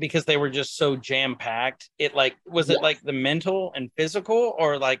 because they were just so jam-packed, was it like the mental and physical,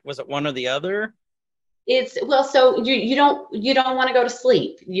 or like was it one or the other? So you don't want to go to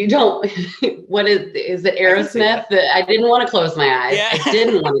sleep. You don't. What is it? Aerosmith? I didn't want to close my eyes. Yeah. I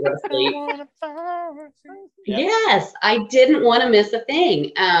didn't want to go to sleep. Yes, I didn't want to miss a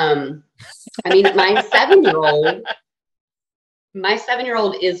thing. I mean, my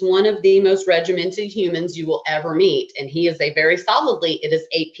 7-year-old is one of the most regimented humans you will ever meet, and he is it is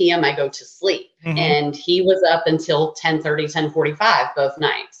 8 p.m. I go to sleep, and he was up until 10:30, 10:45 both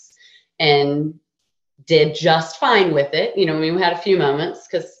nights, and did just fine with it. You know, we had a few moments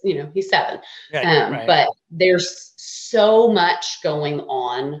because, you know, he's 7. Right. But there's so much going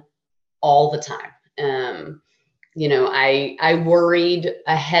on all the time. You know, I worried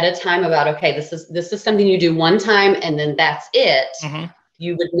ahead of time about, okay, this is something you do one time and then that's it.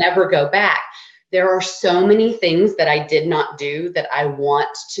 You would never go back. there are so many things that I did not do that I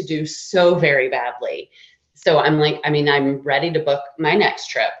want to do so very badly. So I'm like, I mean, I'm ready to book my next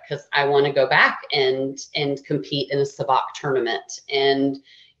trip because I want to go back and compete in a sabacc tournament. And,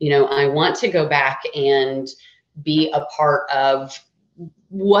 you know, I want to go back and be a part of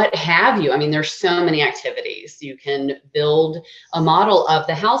what have you. I mean, there's so many activities. You can build a model of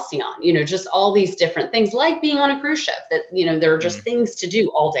the Halcyon, you know, just all these different things like being on a cruise ship that, you know, there are just things to do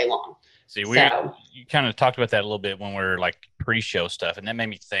all day long. See, you kind of talked about that a little bit when we were like pre-show stuff. And that made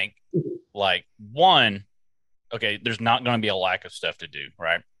me think like one, okay, there's not going to be a lack of stuff to do,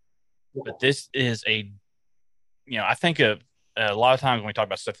 right? But this is you know, I think of a lot of times when we talk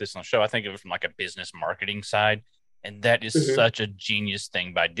about stuff this on the show, I think of it from like a business marketing side. And that is such a genius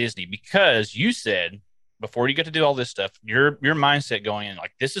thing by Disney, because you said before you get to do all this stuff, your mindset going in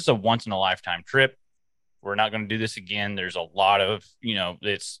like, this is a once in a lifetime trip. We're not going to do this again. There's a lot of, you know,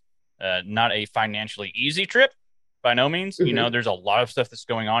 it's not a financially easy trip by no means. You know, there's a lot of stuff that's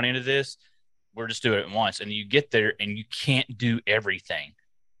going on into this. We're just doing it once. And you get there and you can't do everything.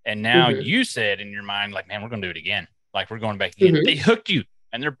 And now you said in your mind, like, man, we're going to do it again. Like, we're going back again. They hooked you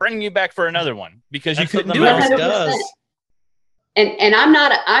and they're bringing you back for another one because you couldn't do it. Does. And I'm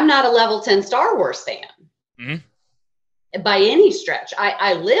not a level 10 Star Wars fan by any stretch.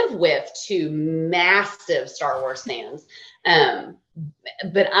 I live with two massive Star Wars fans.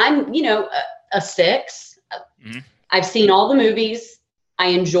 But I'm, you know, a 6. I've seen all the movies. I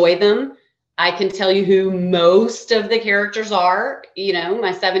enjoy them. I can tell you who most of the characters are. You know,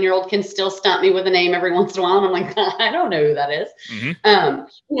 my 7-year-old can still stump me with a name every once in a while. And I'm like, I don't know who that is. You know,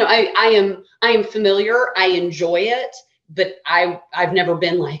 I am familiar. I enjoy it, but I've never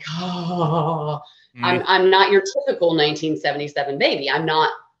been like, oh, I'm not your typical 1977 baby. I'm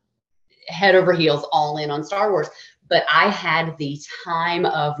not head over heels all in on Star Wars, but I had the time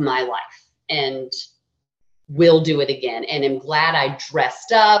of my life and will do it again. And I'm glad I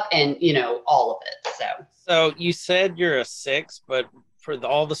dressed up and, you know, all of it. So you said you're a 6, but for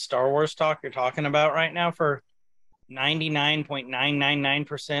all the Star Wars talk you're talking about right now, for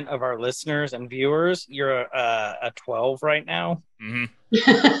 99.999% of our listeners and viewers, you're a 12 right now.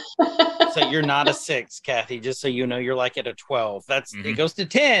 So you're not a 6, Kathy, just so you know. You're like at a 12. That's it goes to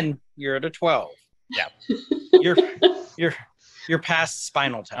 10, you're at a 12. Yeah. You're past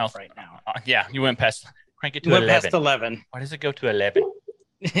Spinal Tap right now. Yeah, you went past. Crank it to you 11. Went past 11. Why does it go to 11?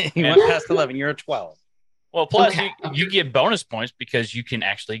 You went past 11. You're a 12. Well, plus you get bonus points because you can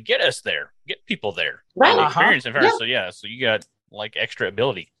actually get us there, get people there, right? Experience in fairness. So so you got like extra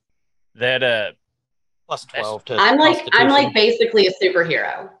ability. That plus 12 to. I'm like basically a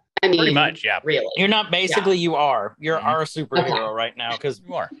superhero. I mean, pretty much, yeah. Really, you're not basically. You are. You're our superhero right now because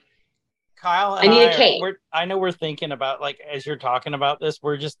you are. Kyle, I need a cape. I know we're thinking about, like, as you're talking about this,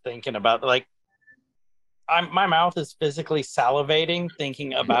 we're just thinking about, like, my mouth is physically salivating,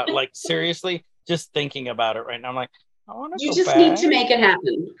 thinking about, like, seriously, just thinking about it right now. I'm like, I want to. You just need to make it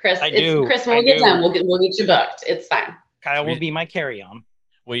happen, Chris. I do. Chris, when we get done, we'll get you booked. It's fine. Kyle will be my carry-on.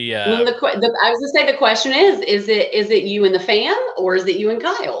 I was gonna say the question is it you and the fam, or is it you and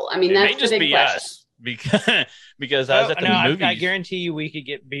Kyle? I mean, that's may just the big be question. us because I was at the movies. I guarantee you, we could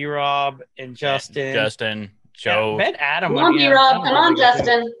get B-Rob and Justin, Joe. Bet Adam. Come on, B-Rob. Come on,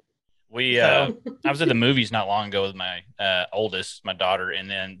 Justin. I was at the movies not long ago with my oldest, my daughter, and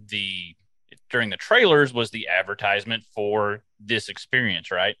then during the trailers was the advertisement for this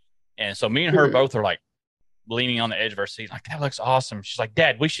experience, right? And so me and her both are like leaning on the edge of our seat, like, that looks awesome. She's like,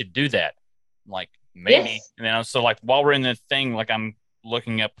 Dad, we should do that. I'm like, maybe. Yes. And then so like while we're in the thing, like I'm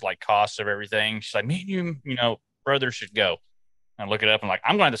looking up like costs of everything. She's like, me and you know, brother should go. And I look it up and like,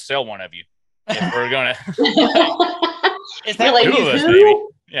 I'm going to sell one of you if we're going to. Is that like two of us, baby?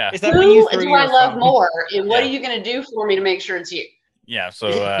 Yeah. Is that who do I love more? And what are you going to do for me to make sure it's you? Yeah. So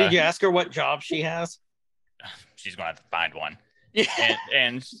did you ask her what job she has? She's going to have to find one.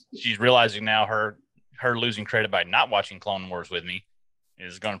 And she's realizing now her losing credit by not watching Clone Wars with me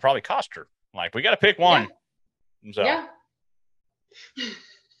is going to probably cost her. Like, we got to pick one. Yeah. So. Yeah.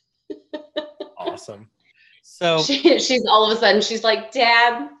 Awesome. So she's all of a sudden she's like,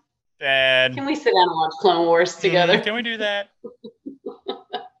 Dad, can we sit down and watch Clone Wars together? Can we do that?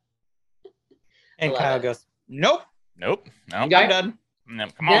 And Kyle goes, Nope. No, I'm done. No,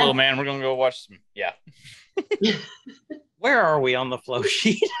 come on, little man. We're gonna go watch some. Yeah. Where are we on the flow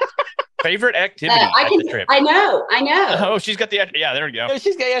sheet? Favorite activity at the trip. I know. Oh, she's got the. Yeah, there we go.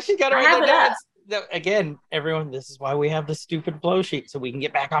 She's got it right there. Again, everyone, this is why we have the stupid flow sheet, so we can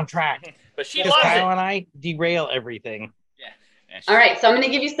get back on track. But she loves Kyle and I derail everything. Yeah. All right, so I'm going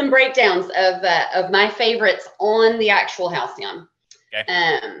to give you some breakdowns of my favorites on the actual Halcyon. Okay.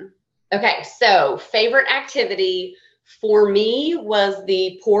 Okay, so favorite activity for me was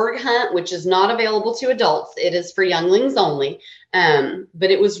the porg hunt, which is not available to adults. It is for younglings only.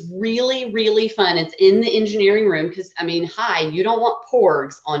 But it was really, really fun. It's in the engineering room because, I mean, you don't want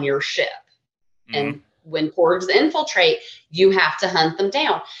porgs on your ship. And when porgs infiltrate, you have to hunt them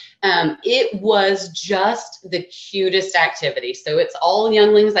down. It was just the cutest activity. So it's all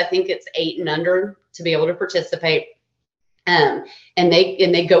younglings. I think it's 8 and under to be able to participate. And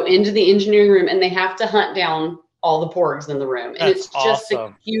they go into the engineering room and they have to hunt down all the porgs in the room. And it's just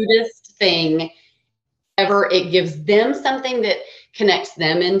awesome. the cutest thing ever. It gives them something that connects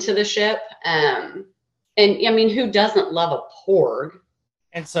them into the ship. And I mean, who doesn't love a porg?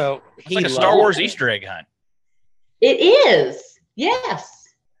 And so It's like a Star Wars Easter egg hunt. It is. Yes.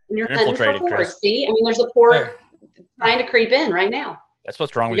 And you're hunting for Infiltrated, porgs. Chris. See, I mean, there's a porg trying to creep in right now. That's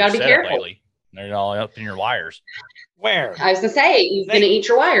what's wrong with You your gotta be setup careful. lately. They're all up in your wires. Where? I was gonna say he's They- gonna eat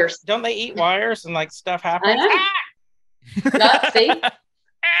your wires. Don't they eat wires and like stuff happens? I know. Not, see,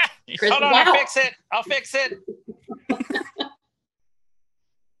 Chris Hold is on, I'll out. fix it. I'll fix it.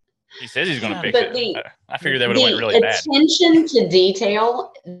 He says he's going to fix But it. I figured that would have went The really bad. attention to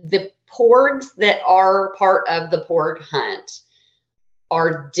detail, the porgs that are part of the porg hunt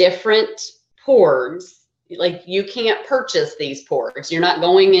are different porgs. Like, you can't purchase these porgs. You're not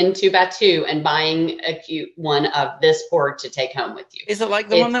going into Batu and buying a cute one of this porg to take home with you. Is it like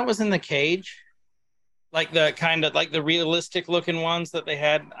the It's- one that was in the cage? Like the kind of like the realistic looking ones that they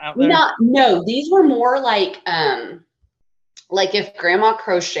had out there? No, these were more like if grandma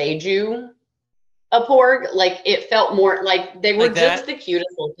crocheted you a porg, like it felt more like they were Like that? just the cutest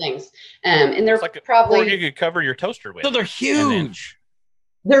little things. And they're It's like a probably porg you could cover your toaster with. So they're huge.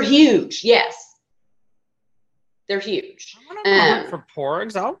 they're huge. Yes. They're huge. I want to hunt for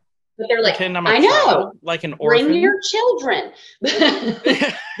porgs. I'll But they're like, pretend I'm a I know. child, like an orphan. Bring your children.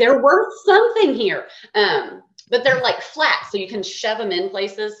 They're worth something here. But they're like flat, so you can shove them in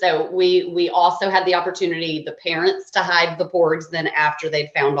places. So we also had the opportunity, the parents, to hide the porgs then after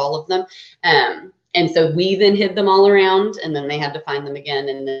they'd found all of them. And so we then hid them all around, and then they had to find them again,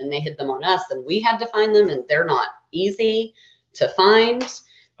 and then they hid them on us, and we had to find them, and they're not easy to find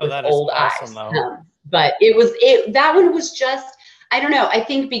Oh, with that is old awesome, eyes. though. But that one was just, I don't know. I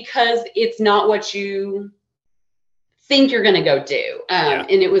think because it's not what you think you're going to go do. And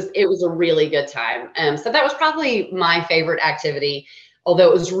it was a really good time. So that was probably my favorite activity, although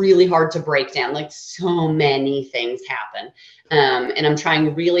it was really hard to break down. Like, so many things happen. And I'm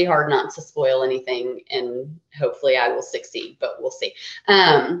trying really hard not to spoil anything, and hopefully I will succeed, but we'll see.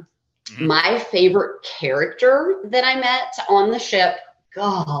 My favorite character that I met on the ship,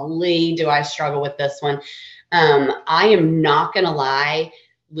 golly, do I struggle with this one. I am not going to lie.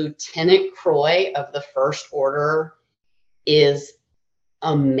 Lieutenant Croy of the First Order is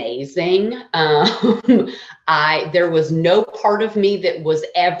amazing. There was no part of me that was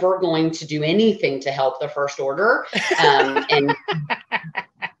ever going to do anything to help the First Order. And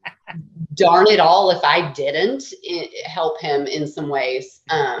darn it all if I didn't help him in some ways.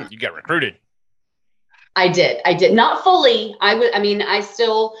 You got recruited. I did not fully.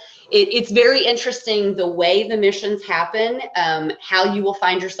 It's very interesting the way the missions happen, how you will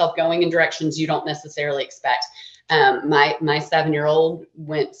find yourself going in directions you don't necessarily expect. My 7-year-old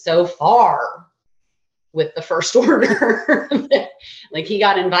went so far with the First Order, like he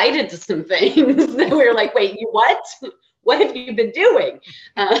got invited to some things that we were like, wait, you what? What have you been doing?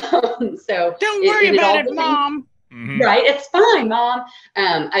 So Don't worry about it, depends. Mom. Mhm. Right, it's fine, Mom.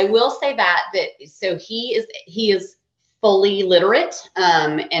 I will say that so he is fully literate,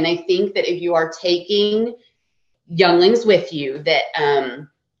 and I think that if you are taking younglings with you, that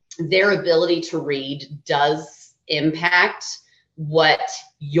their ability to read does impact what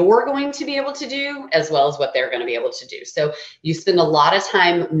you're going to be able to do as well as what they're going to be able to do. So you spend a lot of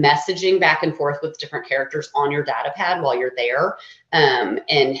time messaging back and forth with different characters on your data pad while you're there.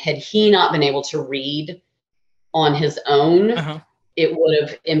 And had he not been able to read on his own, it would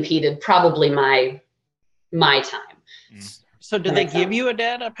have impeded probably my time. So do they give you a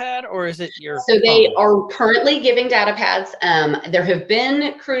data pad, or is it your So they phone? are currently giving data pads. There have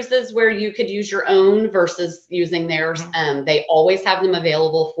been cruises where you could use your own versus using theirs. They always have them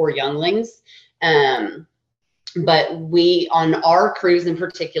available for younglings. But we, on our cruise in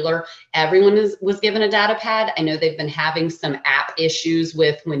particular, everyone was given a data pad. I know they've been having some app issues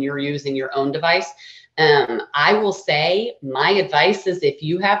with when you're using your own device. I will say my advice is, if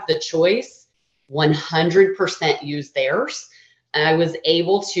you have the choice, 100% use theirs. I was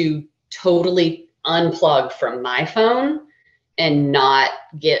able to totally unplug from my phone and not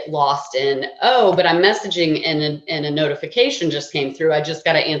get lost in, oh, but I'm messaging and a notification just came through. I just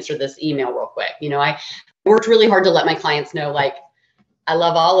got to answer this email real quick. You know, I worked really hard to let my clients know, like, I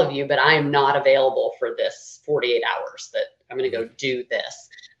love all of you, but I am not available for this 48 hours that I'm going to go do this.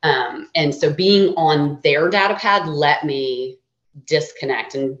 And so being on their data pad let me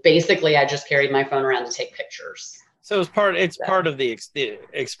disconnect. And basically I just carried my phone around to take pictures. So it's part of the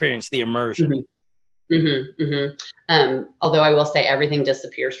experience, the immersion. Although I will say everything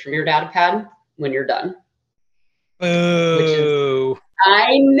disappears from your data pad when you're done. Boo.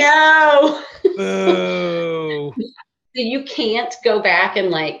 I know. Boo. So you can't go back and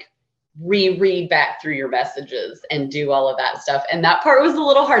like reread back through your messages and do all of that stuff. And that part was a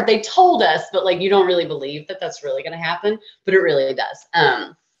little hard. They told us, but like, you don't really believe that that's really going to happen, but it really does.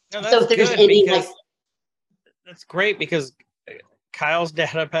 No, so if there's any like, that's great because Kyle's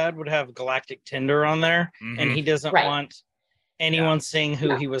data pad would have Galactic Tinder on there, and he doesn't want anyone seeing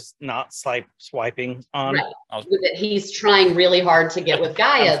who he was not swiping on. Right. He's trying really hard to get with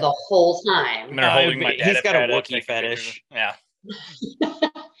Gaia the whole time. He's got a Wookiee fetish. Yeah.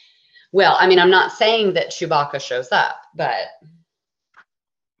 Well, I mean, I'm not saying that Chewbacca shows up, but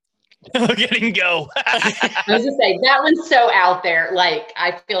look at him go. I was just saying that one's so out there. Like,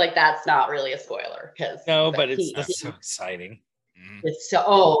 I feel like that's not really a spoiler because that's so exciting. It's so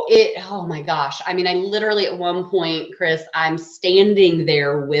oh my gosh. I mean, I literally at one point, Chris, I'm standing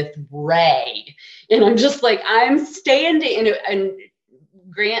there with Rey, and I'm just like, I'm standing, and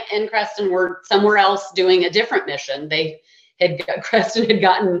Grant and Creston were somewhere else doing a different mission. Creston had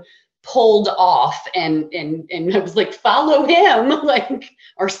gotten pulled off, and I was like, follow him, like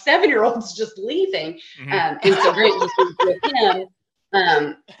our 7-year-old's just leaving. And so Grant just was with him.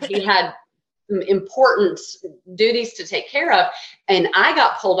 He had some important duties to take care of, and I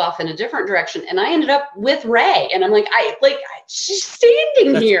got pulled off in a different direction, and I ended up with Rey, and I'm like, she's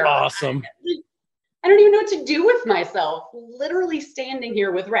standing here. Awesome. I don't even know what to do with myself, literally standing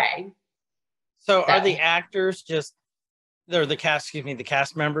here with Rey. So are the actors the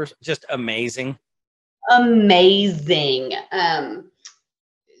cast members just amazing? Amazing.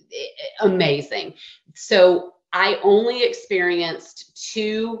 Amazing. So I only experienced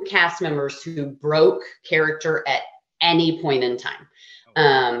 2 cast members who broke character at any point in time.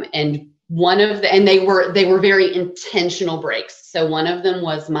 And they were very intentional breaks. So one of them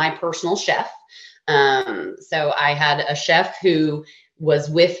was my personal chef. So I had a chef who was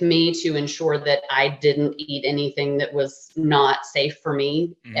with me to ensure that I didn't eat anything that was not safe for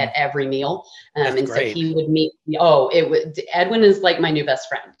me at every meal. And great. So he would meet, Edwin is like my new best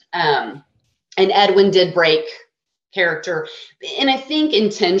friend. And Edwin did break character, and I think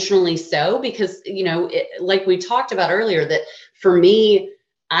intentionally so, because, like we talked about earlier, that for me,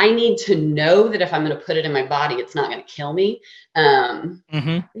 I need to know that if I'm going to put it in my body, it's not going to kill me. And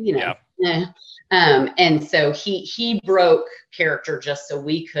so he broke character just so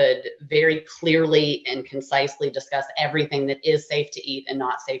we could very clearly and concisely discuss everything that is safe to eat and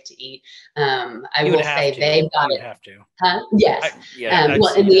not safe to eat. I will say they've got it. Have to. Huh? Yes. And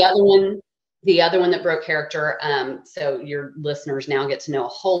the other one that broke character. So your listeners now get to know a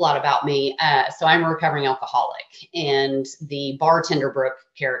whole lot about me. So I'm a recovering alcoholic, and the bartender broke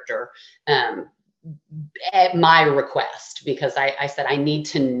character at my request, because I said, I need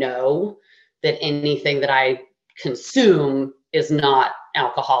to know that anything that I consume is not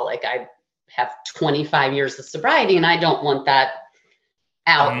alcoholic. I have 25 years of sobriety, and I don't want that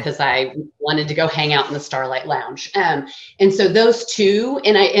out because I wanted to go hang out in the Starlight Lounge. And so those 2,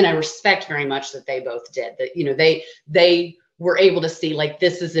 and I respect very much that they both did that. They were able to see, like,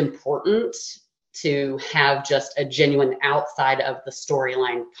 this is important to have just a genuine outside of the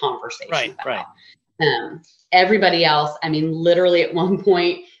storyline conversation. Right. Everybody else, I mean, literally at one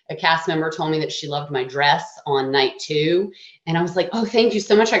point, a cast member told me that she loved my dress on night 2. And I was like, oh, thank you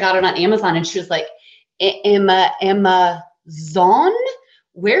so much. I got it on Amazon. And she was like, Amazon?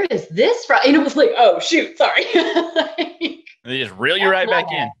 Where is this from? And it was like, oh, shoot, sorry. They just reel you right back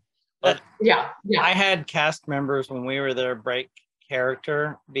in. But yeah. I had cast members when we were there break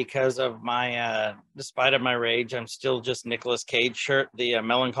character because of my, despite of my rage, I'm still just Nicolas Cage shirt, the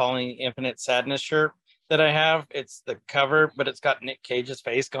Melancholy Infinite Sadness shirt that I have. It's the cover, but it's got Nick Cage's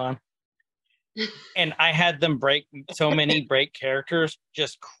face gone. And I had them break so many break characters,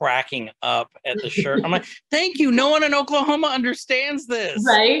 just cracking up at the shirt. I'm like, thank you. No one in Oklahoma understands this.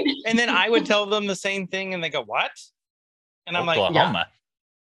 Right. And then I would tell them the same thing, and they go, what? And I'm Oklahoma.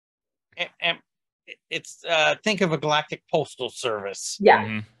 Like, and it's think of a galactic postal service.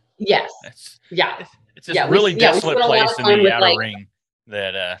 Yeah. Yes. It's this really desolate place in the outer ring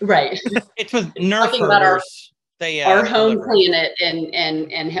that right. It's with Nerfers They our home deliver. planet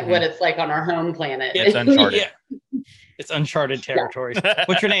and what it's like on our home planet. It's uncharted. It's uncharted territories.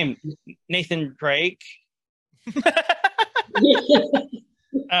 What's your name? Nathan Drake.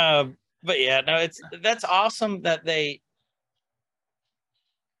 But yeah, no, that's awesome that they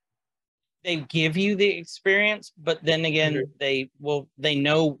give you the experience, but then again, they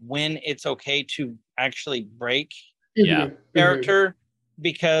know when it's okay to actually break Yeah. character,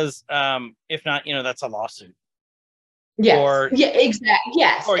 because if not, that's a lawsuit. Yes. Or exactly.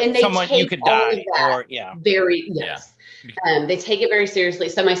 Yes. Or and they someone take you could all of die. that Or very yes. They take it very seriously.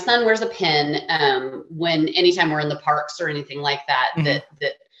 So my son wears a pin anytime we're in the parks or anything like that,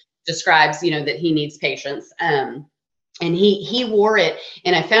 that describes, that he needs patience. And he wore it,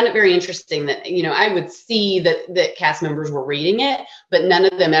 and I found it very interesting that, I would see that cast members were reading it, but none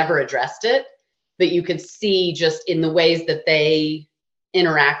of them ever addressed it. But you could see just in the ways that they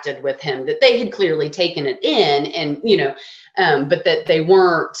interacted with him that they had clearly taken it in, and but that they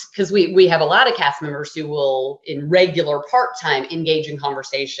weren't, because we have a lot of cast members who will in regular part-time engage in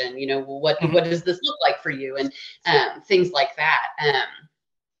conversation, what does this look like for you, and things like that.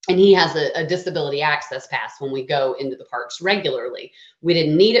 And he has a disability access pass when we go into the parks regularly. We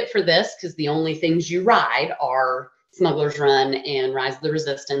didn't need it for this because the only things you ride are Smuggler's Run and Rise of the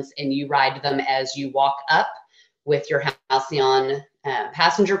Resistance, and you ride them as you walk up with your Halcyon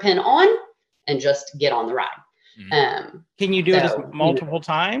passenger pin on and just get on the ride. Can you do it multiple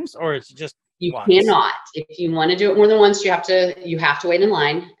times, or it's just you once? Cannot. If you want to do it more than once, you have to wait in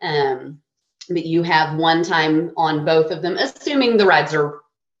line. But you have one time on both of them, assuming the rides are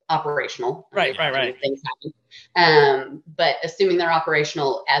operational. Right. Things happen. But assuming they're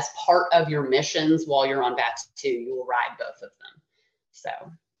operational as part of your missions while you're on Batuu, you will ride both of them. So.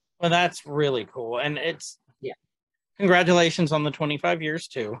 Well, that's really cool. And congratulations on the 25 years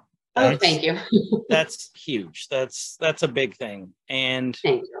too. Thank you. That's huge. That's a big thing. And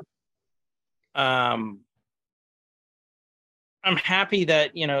thank you. I'm happy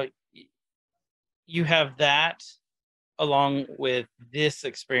that, you have that along with this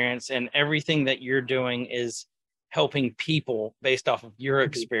experience, and everything that you're doing is helping people based off of your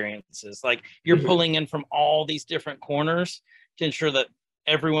experiences. Like you're pulling in from all these different corners to ensure that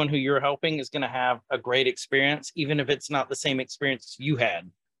everyone who you're helping is going to have a great experience, even if it's not the same experience you had.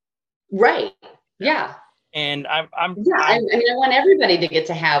 Right. Yeah. And I want everybody to get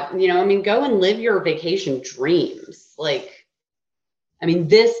to have, go and live your vacation dreams. Like,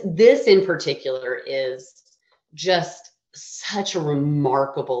 this in particular is just such a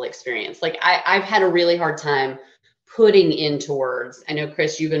remarkable experience. Like I've had a really hard time putting into words. I know,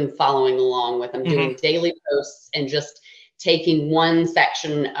 Chris, you've been following along with them, doing daily posts and just taking one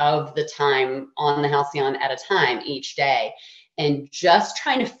section of the time on the Halcyon at a time each day, and just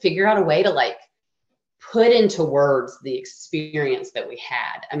trying to figure out a way to put into words the experience that we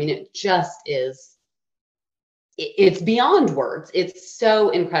had. It just is, it's beyond words. It's so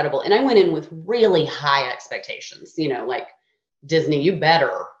incredible. And I went in with really high expectations, like Disney, you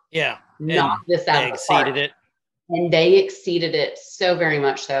better knock this out of the park. Exceeded it. And they exceeded it so very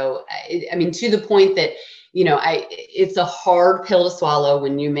much so. To the point that, it's a hard pill to swallow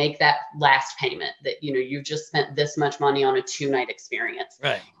when you make that last payment that, you've just spent this much money on a 2-night experience.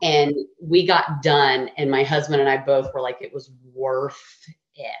 Right. And we got done, and my husband and I both were like, it was worth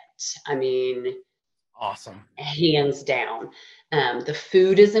it. Awesome. Hands down. The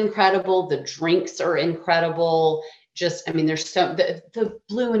food is incredible. The drinks are incredible. Just, there's the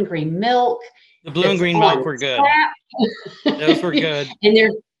blue and green milk. The blue and green milk were good. Those were good.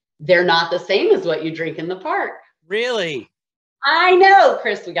 And they're not the same as what you drink in the park. Really? I know,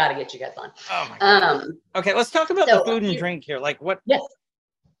 Chris, we got to get you guys on. Oh my God. Okay, let's talk about the food and drink here. Like what? Yes.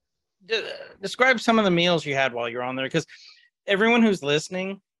 Describe some of the meals you had while you're on there, because everyone who's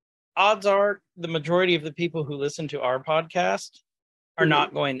listening, odds are the majority of the people who listen to our podcast are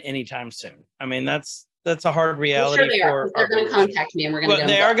not going anytime soon. That's a hard reality. Sure they're going to contact me, and we're going to.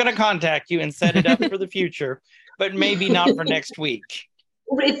 They are going to contact you and set it up for the future, but maybe not for next week.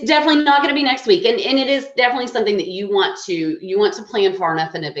 It's definitely not going to be next week, and it is definitely something that you want to plan far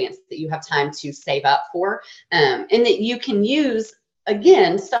enough in advance that you have time to save up for, and that you can use.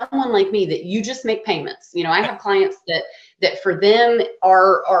 Again, someone like me, that you just make payments. I have clients that for them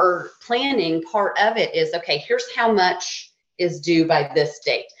our planning part of it is, okay, here's how much is due by this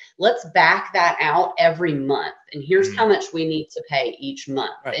date. Let's back that out every month. And here's how much we need to pay each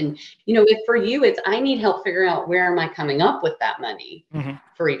month. Right. And, if for you, it's, I need help figuring out where am I coming up with that money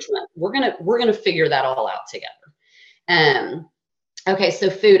for each month. We're going to figure that all out together. Okay. So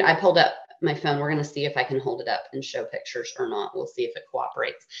food, I pulled up my phone. We're going to see if I can hold it up and show pictures or not. We'll see if it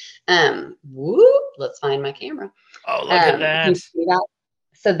cooperates. Let's find my camera. Oh, look at Can that. you see that?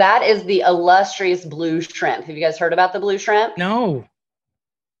 So that is the illustrious blue shrimp. Have you guys heard about the blue shrimp? No.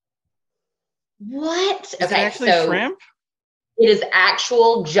 What? Is it actually shrimp? It is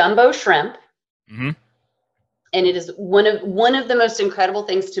actual jumbo shrimp. Mm-hmm. And it is one of the most incredible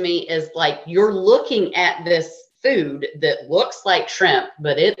things to me is like you're looking at this food that looks like shrimp,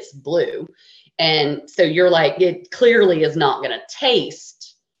 but it's blue. And so you're like, it clearly is not going to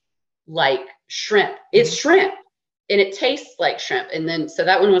taste like shrimp. It's shrimp and it tastes like shrimp. And then, so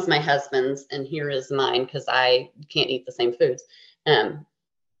that one was my husband's and here is mine because I can't eat the same foods. I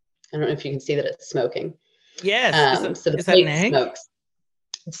don't know if you can see that it's smoking. Yes. So the is that an plate egg? smokes.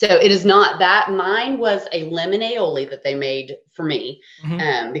 So it is not that. Mine was a lemon aioli that they made for me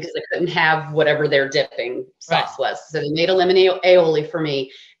because I couldn't have whatever their dipping sauce was. So they made a lemon aioli for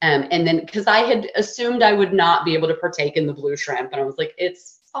me. And then because I had assumed I would not be able to partake in the blue shrimp. And I was like,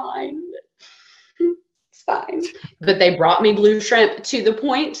 it's fine. It's fine. But they brought me blue shrimp to the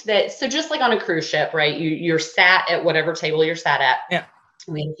point that, so just like on a cruise ship, right? You're sat at whatever table you're sat at. Yeah.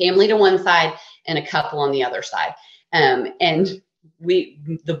 We had a family to one side and a couple on the other side. And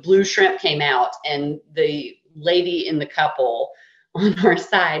the blue shrimp came out and the lady in the couple on our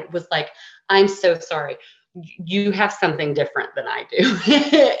side was like, I'm so sorry. You have something different than I do.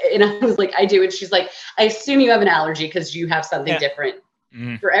 And I was like, I do. And she's like, I assume you have an allergy because you have something different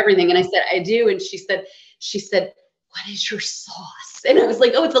for everything. And I said, I do. And she said, what is your sauce? And I was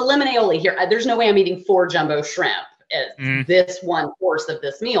like, oh, it's a lemon aioli here. There's no way I'm eating 4 jumbo shrimp as this one course of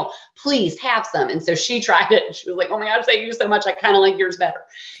this meal. Please have some. And so she tried it. And she was like, oh my gosh, thank you so much. I kind of like yours better.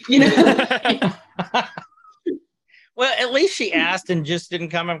 You know? Well, at least she asked and just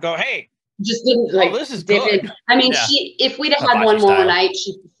didn't come and go, hey, just didn't like, this is good. I mean, if we'd have had one more night,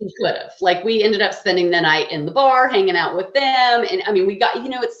 she could have. Like, we ended up spending the night in the bar, hanging out with them. And I mean, we got,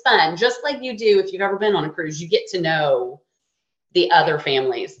 it's fun. Just like you do if you've ever been on a cruise, you get to know the other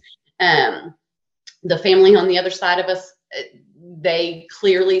families. The family on the other side of us, they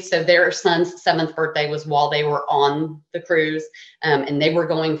clearly, so their son's 7th birthday was while they were on the cruise. And they were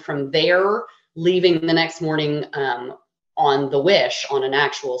going from there, leaving the next morning on the Wish on an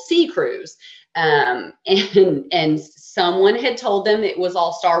actual sea cruise. And someone had told them it was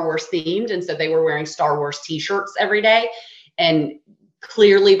all Star Wars themed. And so they were wearing Star Wars t-shirts every day. And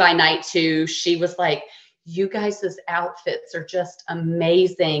clearly by night 2, she was like, you guys' outfits are just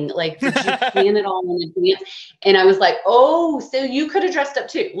amazing. Like, did you plan it all in advance? And I was like, oh, so you could have dressed up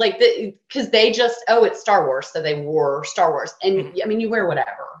too. Like, because they just, it's Star Wars. So they wore Star Wars. And I mean, you wear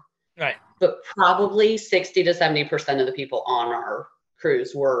whatever. Right. But probably 60 to 70% of the people on our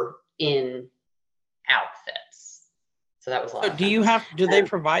cruise were in outfits. So that was a lot. So do they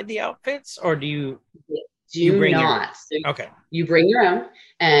provide the outfits or do you? Do bring not. So okay. You bring your own.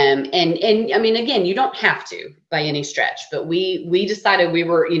 And I mean, again, you don't have to by any stretch, but we decided we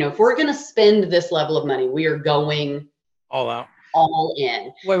were, if we're going to spend this level of money, we are going all out, all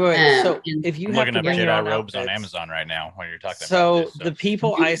in. Wait. So if you have looking up Jedi robes on Amazon right now while you're talking about this, the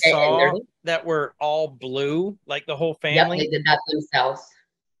people I saw that were all blue, like the whole family. Yep, they did that themselves.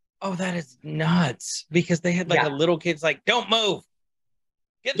 Oh, that is nuts because they had like a little kid's like, don't move.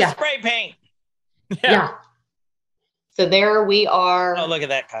 Get the spray paint. Yeah. So there we are. Oh, look at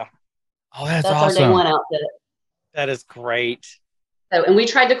that, Kyle. Oh, that's awesome. Our day 1 outfit. That is great. So, and we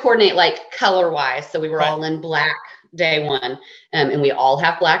tried to coordinate like color wise. So we were all in black day 1. And we all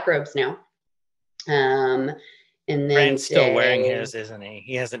have black robes now. And then Brand's still wearing his, isn't he?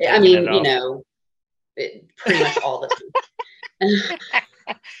 He hasn't. I mean, pretty much all the time.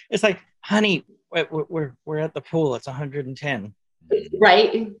 It's like, honey, we're at the pool. It's 110.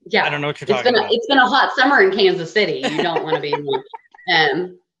 Right. Yeah. I don't know what you're talking about. It's been a hot summer in Kansas City. You don't want to be in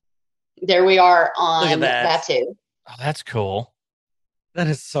one. There we are on that too. Oh, that's cool. That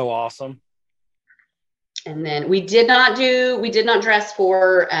is so awesome. And then we did not dress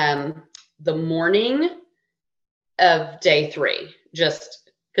for the morning of day 3,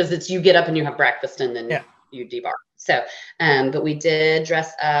 just because it's you get up and you have breakfast and then you debark. So, but we did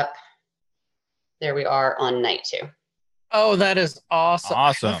dress up. There we are on night 2. Oh, that is awesome.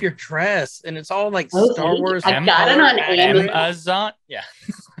 Awesome. I love your dress. And it's all like Star Wars. I got it on Amazon. Yeah.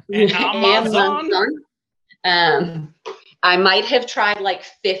 Amazon. I might have tried like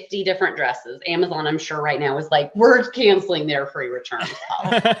 50 different dresses. Amazon, I'm sure right now is like, we're canceling their free returns.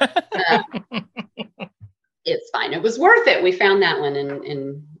 It's fine. It was worth it. We found that one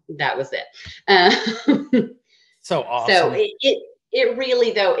and that was it. So awesome. So it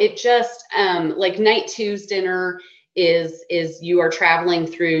really, though, it just like night 2's dinner, is you are traveling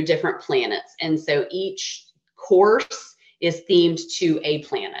through different planets. And so each course is themed to a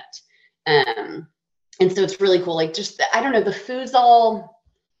planet. And so it's really cool. Like just, I don't know, the foods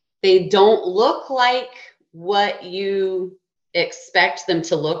they don't look like what you expect them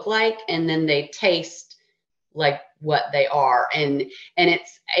to look like. And then they taste like what they are. And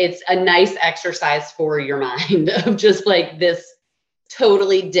it's a nice exercise for your mind of just like this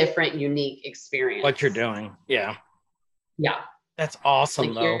totally different, unique experience. What you're doing. Yeah. Yeah. That's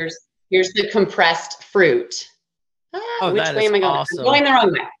awesome, like though. Here's the compressed fruit. Which way am I going? Awesome. I'm going the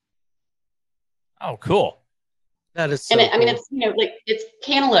wrong way. Oh, cool. That is so And I mean, cool. it's, like it's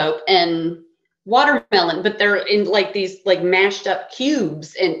cantaloupe and watermelon, but they're in like these like mashed up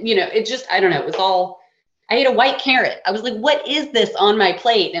cubes. And, it just, I don't know. It was all, I ate a white carrot. I was like, what is this on my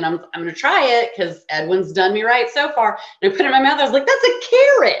plate? And I'm going to try it because Edwin's done me right so far. And I put it in my mouth. I was like, that's a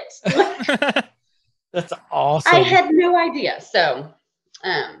carrot. That's awesome. I had no idea. So,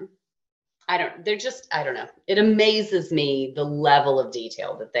 I don't know. It amazes me the level of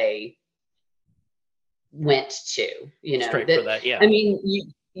detail that they went to, Straight for that, yeah. I mean,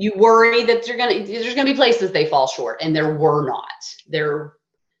 you worry that there's gonna be places they fall short, and there were not. There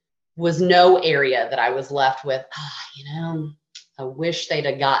was no area that I was left with, I wish they'd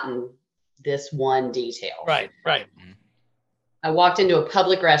have gotten this one detail. Right. I walked into a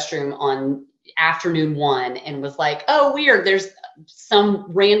public restroom on afternoon 1 and was like, oh, weird. There's some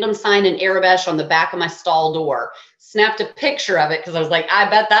random sign in Arabic on the back of my stall door. Snapped a picture of it because I was like, I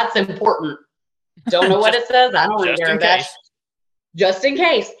bet that's important. Don't know what it says. I don't read Arabic. Just in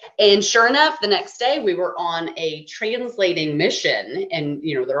case. And sure enough, the next day we were on a translating mission, and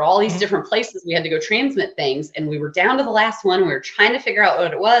there are all these different places we had to go transmit things, and we were down to the last one. We were trying to figure out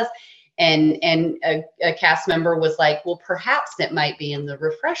what it was. And a cast member was like, well, perhaps it might be in the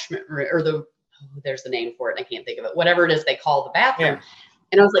refreshment room, or there's a name for it, and I can't think of it. Whatever it is they call the bathroom. Yeah.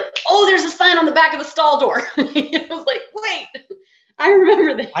 And I was like, oh, there's a sign on the back of the stall door. I was like, wait, I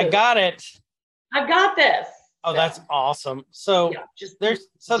remember this. I got it. I've got this. Oh, that's awesome. So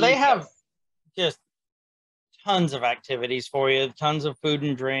they have just tons of activities for you, tons of food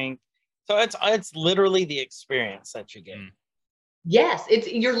and drink. So it's literally the experience that you get. Yes,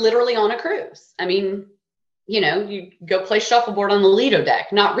 you're literally on a cruise. I mean, you go play shuffleboard on the Lido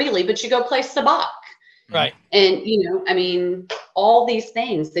deck. Not really, but you go play sabacc. Right. And, I mean, all these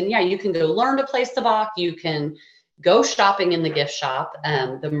things. Then, you can go learn to play sabacc. You can go shopping in the gift shop.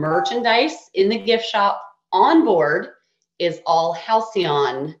 The merchandise in the gift shop on board is all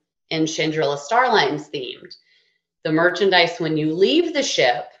Halcyon and Chandrilla Starlines themed. The merchandise when you leave the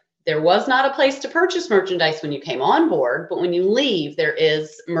ship, there was not a place to purchase merchandise when you came on board, but when you leave, there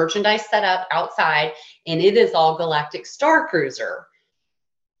is merchandise set up outside, and it is all Galactic Star Cruiser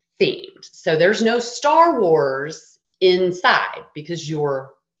themed. So there's no Star Wars inside because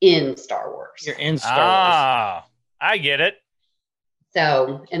you're in Star Wars. You're in Star Wars. I get it.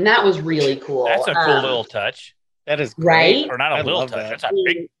 So, and that was really cool. That's a cool little touch. That is great. Right? Or not a little touch. That's a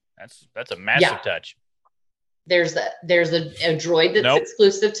big. That's a massive touch. There's a droid that's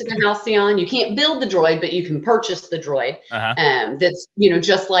exclusive to the Halcyon. You can't build the droid, but you can purchase the droid. That's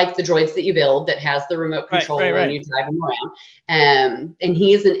just like the droids that you build, that has the remote control and you drive him around. And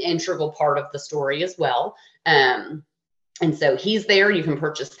he is an integral part of the story as well. And so he's there. You can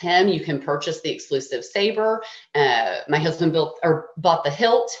purchase him. You can purchase the exclusive saber. My husband bought the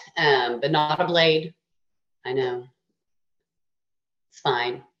hilt, but not a blade. I know. It's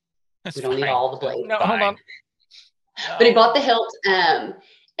fine. We don't need all the blades. No, hold on. But he bought the hilt. And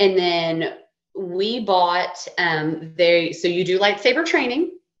then we bought so you do lightsaber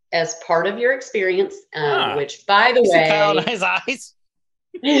training as part of your experience, which, by the way, Kyle in his eyes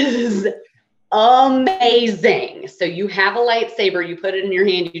is amazing. So you have a lightsaber, you put it in your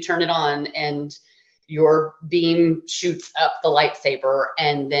hand, you turn it on, and your beam shoots up the lightsaber.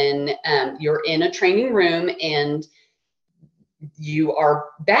 And then you're in a training room and you are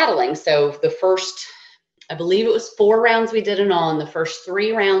battling. So the first, I believe it was 4 rounds we did it on. The first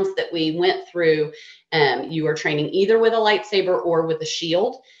 3 rounds that we went through, you are training either with a lightsaber or with a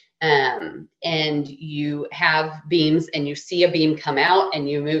shield. And you have beams, and you see a beam come out and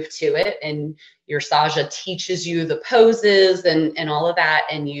you move to it, and your Saja teaches you the poses and all of that,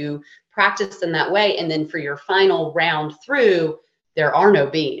 and you practice in that way. And then for your final round through, there are no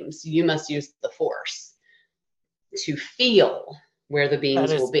beams. You must use the Force to feel where the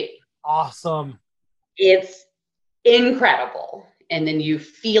beams will be. Awesome. It's incredible. And then you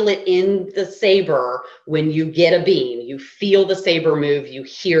feel it in the saber when you get a beam. You feel the saber move, you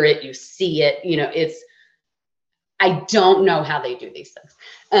hear it, you see it. I don't know how they do these things.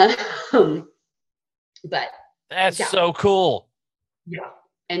 But That's Yeah. so cool. Yeah.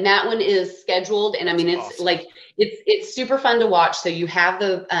 And that one is scheduled. And I mean, it's Awesome. like, it's super fun to watch. So you have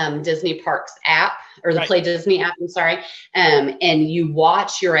the Disney Parks app or the Right. Play Disney app, I'm sorry. And you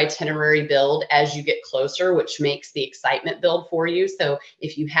watch your itinerary build as you get closer, which makes the excitement build for you. So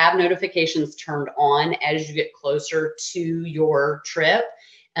if you have notifications turned on as you get closer to your trip,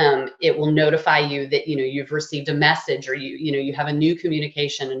 it will notify you that, you know, you've received a message, or you have a new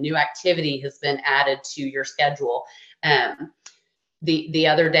communication, a new activity has been added to your schedule. The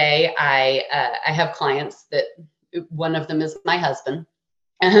other day, I have clients that one of them is my husband,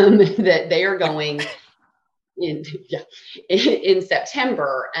 that they are going in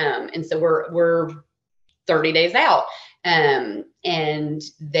September, and so we're 30 days out, and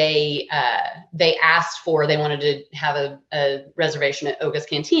they wanted to have a reservation at Oga's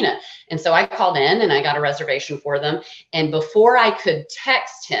Cantina, and so I called in and I got a reservation for them, and before I could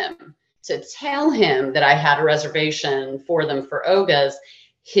text him to tell him that I had a reservation for them for Oga's,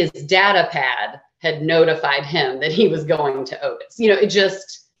 his data pad had notified him that he was going to Oga's. You know, it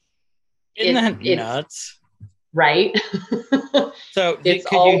just, Isn't that it's nuts? right. So It's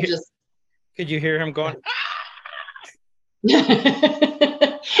could all you just, could you hear him going?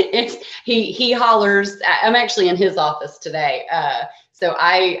 he hollers. I'm actually in his office today. So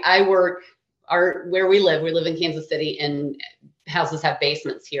I work where we live in Kansas City, and houses have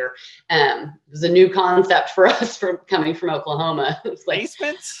basements here. It was a new concept for us coming from Oklahoma. It's like,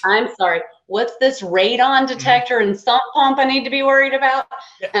 Basements? I'm sorry, what's this radon detector and sump pump I need to be worried about?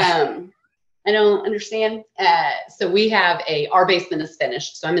 I don't understand. So we have our basement is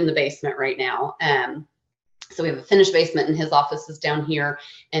finished. So I'm in the basement right now. So we have a finished basement, and his office is down here.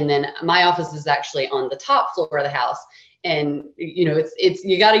 And then my office is actually on the top floor of the house. And, you know, it's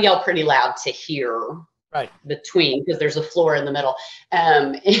you got to yell pretty loud to hear Right. between, because there's a floor in the middle.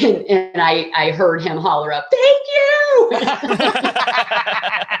 And I heard him holler up, "Thank you."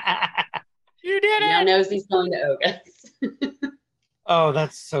 You did Now it. knows he's going to Oga's. Oh,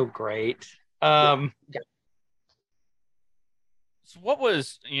 that's so great. So what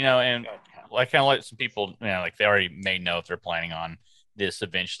was, and like kind of let some people, like they already may know if they're planning on this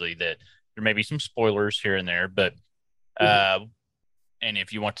eventually, that there may be some spoilers here and there, but and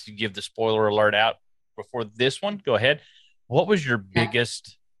if you want to give the spoiler alert out before this one, go ahead. What was your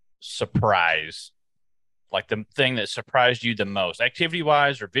biggest surprise? Like the thing that surprised you the most, activity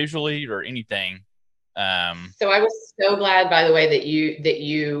wise or visually or anything? So I was so glad, by the way, that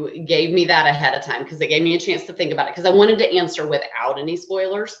you gave me that ahead of time, because it gave me a chance to think about it, because I wanted to answer without any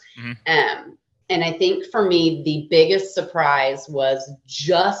spoilers. Mm-hmm. And I think for me, the biggest surprise was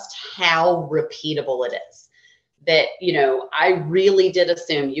just how repeatable it is. That, I really did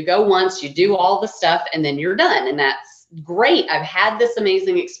assume you go once, you do all the stuff, and then you're done. And that's great. I've had this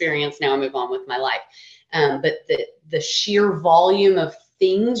amazing experience. Now I move on with my life. But the sheer volume of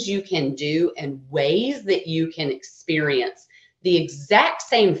things you can do and ways that you can experience the exact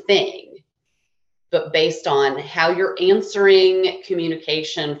same thing, but based on how you're answering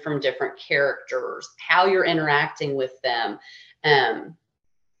communication from different characters, how you're interacting with them,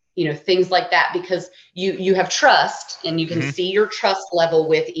 things like that, because you have trust, and you can see your trust level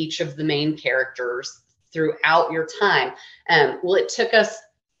with each of the main characters throughout your time. Well, it took us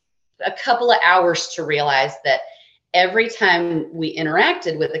a couple of hours to realize that every time we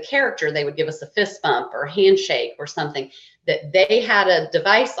interacted with a character, they would give us a fist bump or a handshake or something, that they had a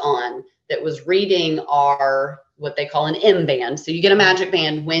device on that was reading what they call an M band. So you get a magic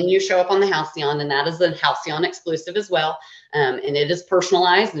band when you show up on the Halcyon, and that is a Halcyon exclusive as well. And it is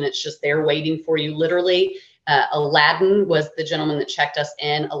personalized, and it's just there waiting for you. Literally, Aladdin was the gentleman that checked us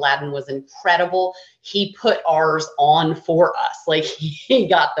in. Aladdin was incredible. He put ours on for us. Like, he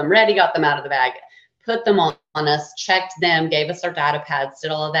got them ready, got them out of the bag, put them on us, checked them, gave us our data pads,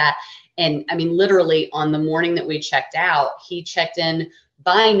 did all of that. And I mean, literally on the morning that we checked out, he checked in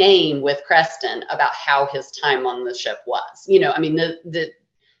by name with Creston about how his time on the ship was. I mean,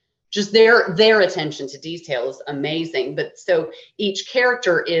 just their attention to detail is amazing. But so each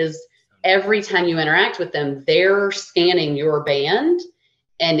character is, every time you interact with them, they're scanning your band,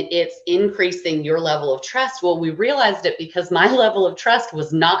 and it's increasing your level of trust. Well, we realized it because my level of trust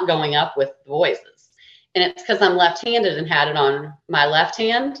was not going up with voices. And it's because I'm left-handed and had it on my left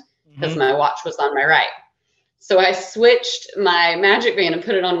hand, because my watch was on my right. So I switched my Magic Band and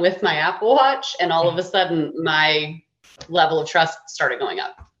put it on with my Apple Watch, and all of a sudden my level of trust started going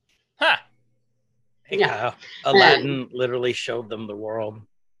up. Huh. Yeah. Aladdin literally showed them the world.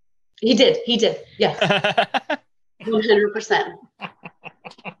 He did. Yes. 100%.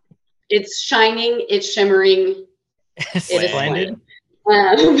 It's shining. It's shimmering. It is Splendid.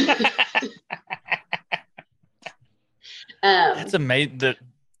 splendid. That's amazing.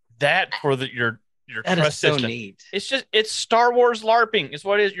 That for your That trust is so system. neat. It's Star Wars LARPing. Is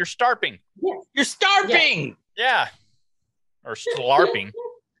what it is. You're STARPing. You're starving. Yeah. Or SLARPing.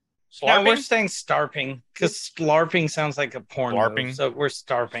 No, we're SLARPing? saying starping because slarping sounds like a porn Slarping? move, so we're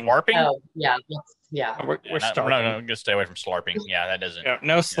starping. SLARPing? Oh, yeah. Yeah. We're Yeah, starping. no, I'm gonna stay away from SLARPing. Yeah, that doesn't. Yeah,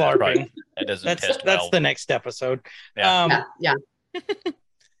 no that's slarping. probably- That doesn't That's test that's well. the next episode. Yeah. Yeah.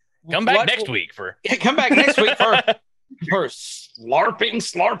 Come back what- next week for. Come back next week for slarping.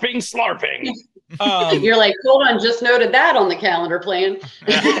 You're like, hold on, just noted that on the calendar plan.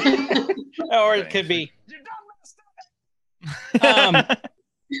 Or it could be.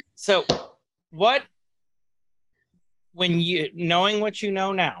 So, what? When you knowing what you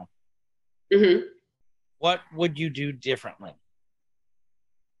know now, Mhm. what would you do differently?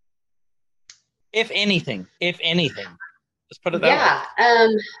 If anything. Let's put it that Yeah.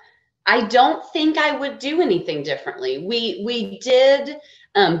 I don't think I would do anything differently. We did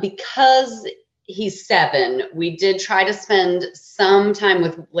because he's 7. We did try to spend some time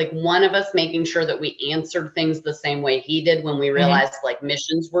with like one of us making sure that we answered things the same way he did when we realized like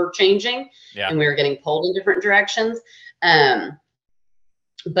missions were changing Yeah. and we were getting pulled in different directions.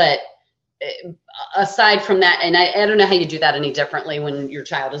 But aside from that, and I don't know how you do that any differently when your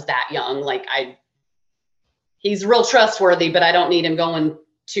child is that young. Like he's real trustworthy, but I don't need him going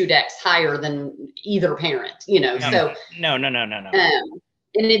 2 decks higher than either parent, you know. way. So No.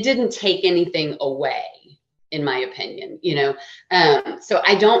 and it didn't take anything away, in my opinion, you know. So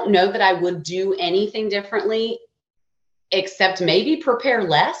I don't know that I would do anything differently, except maybe prepare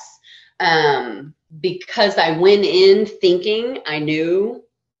less, because I went in thinking I knew.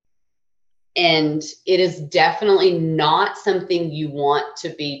 And it is definitely not something you want to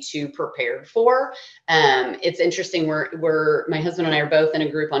be too prepared for. It's interesting. We're my husband and I are both in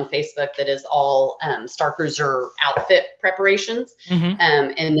a group on Facebook that is all Star Cruiser outfit preparations. Mhm.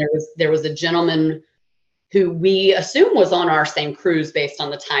 And there was a gentleman who we assume was on our same cruise based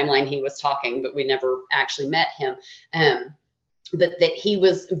on the timeline he was talking, but we never actually met him. But that he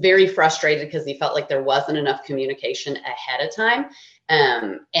was very frustrated because he felt like there wasn't enough communication ahead of time.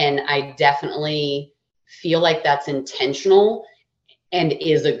 And I definitely feel like that's intentional and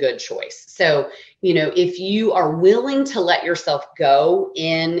is a good choice. So, you know, if you are willing to let yourself go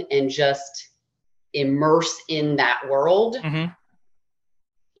in and just immerse in that world, Mhm.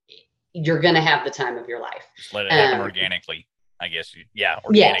 you're going to have the time of your life. Just let it happen Um, organically. I guess.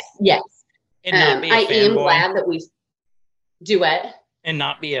 Organic. Yes. And not be a I am fanboy. glad that we duet. And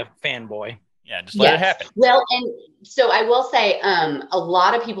not be a fanboy. Yeah, just let it Yes. happen. Well, and so I will say, a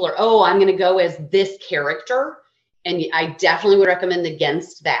lot of people are, I'm going to go as this character. And I definitely would recommend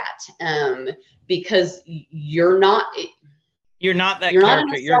against that, because you're not that You're not in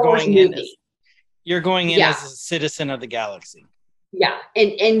character. a You're Star Wars going in movie. as you're going in Yeah. as a citizen of the galaxy. Yeah.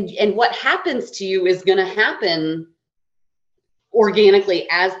 And what happens to you is going to happen organically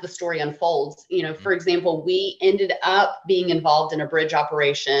as the story unfolds. You know, for example, we ended up being involved in a bridge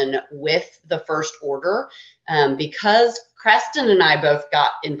operation with the First Order, because Creston and I both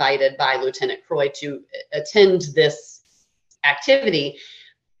got invited by Lieutenant Croy to attend this activity.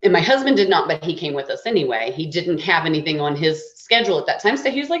 And my husband did not, but he came with us anyway. He didn't have anything on his schedule at that time.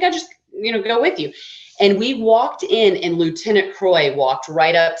 So he was like, I just, go with you. And we walked in and Lieutenant Croy walked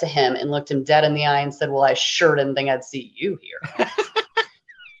right up to him and looked him dead in the eye and said, well, I sure didn't think I'd see you here.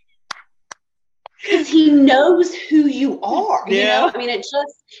 Because he knows who you are. You Yeah. know, I mean, it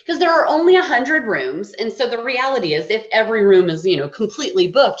just, because there are only 100 rooms. And so the reality is if every room is, completely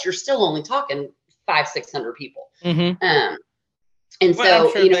booked, you're still only talking 500-600 people. Mm-hmm. And Well, so,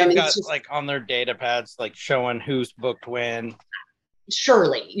 I'm sure they've it's got just, like on their data pads, like showing who's booked when.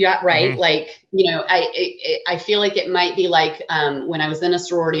 surely, yeah, right. Mhm. Like, I feel like it might be like when I was in a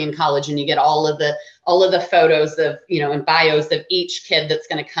sorority in college, and you get all of the photos of and bios of each kid that's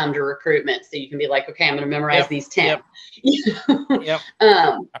going to come to recruitment, so you can be like, okay, I'm going to memorize Yep, these 10. yep. Yep.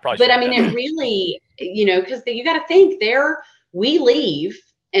 I probably But should I have mean, done it really, because you got to think we leave,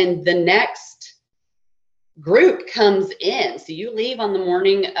 and the next group comes in. So you leave on the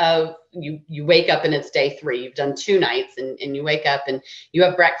morning of you wake up and it's day 3. You've done 2 nights, and you wake up and you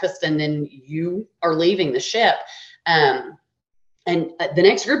have breakfast, and then you are leaving the ship. And the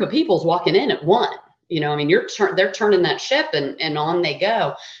next group of people is walking in at 1. I mean, they're turning that ship and on they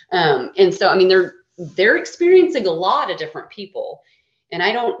go. And so, I mean, they're experiencing a lot of different people, and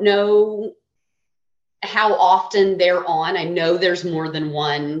I don't know how often they're on. I know there's more than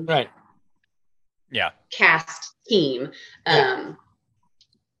one Right. Yeah. cast team.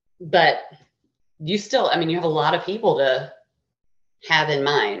 But you still, I mean, you have a lot of people to have in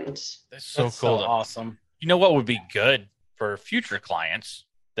mind. That's so That's cool. so awesome. You know what would be good for future clients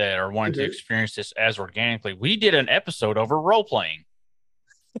that are wanting to Mhm. experience this as organically, we did an episode over role playing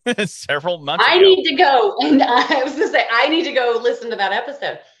several months I ago. need to go, and I was gonna say I need to go listen to that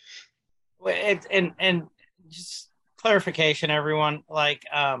episode. And just clarification, everyone. Like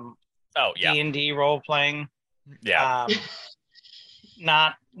Oh yeah, D&D role playing. yeah.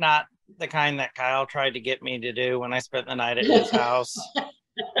 Not the kind that Kyle tried to get me to do when I spent the night at his house.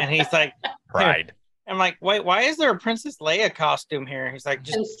 And he's like, Pride. I'm like, wait, why is there a Princess Leia costume here? He's like,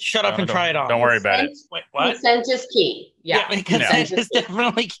 just shut up and Don't- try it on. Don't worry about it. Consent- Wait, what? Consent is key. Yeah. Consent is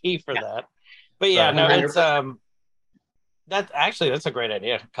definitely key for that. But yeah, no, it's that's a great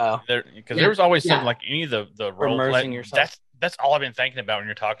idea, Kyle. Because there was always something Yeah. like any of the role Immersing play. yourself. That's all I've been thinking about when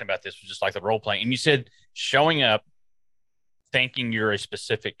you're talking about this was just like the role playing. And you said showing up thinking you're a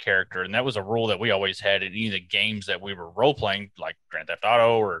specific character, and that was a rule that we always had in any of the games that we were role playing, like Grand Theft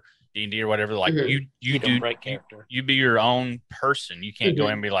Auto or D&D or whatever. Like Mhm. you Freedom do break character. you be your own person. You can't go Mhm.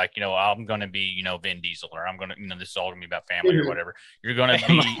 in and be like, I'm going to be, Vin Diesel, or I'm going to, this is all going to be about family or Mhm. whatever. You're going to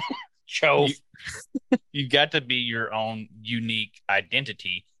Family. be, Show. you got to be your own unique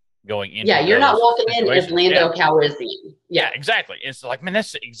identity going into. Yeah, you're not those walking in as situations. Lando Yeah. Calrissian. Yeah, Yeah. exactly. It's like, man,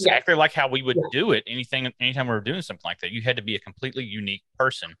 that's exactly like how we would Yeah. do it. Anytime we were doing something like that, you had to be a completely unique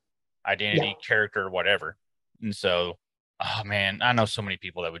person, identity, character, whatever. And so, oh man, I know so many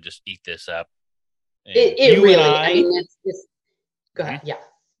people that would just eat this up. And It You and really, I- I mean, it's go ahead. Yeah.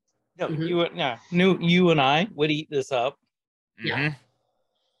 No, Mhm. you and I would eat this up. Yeah. Mhm.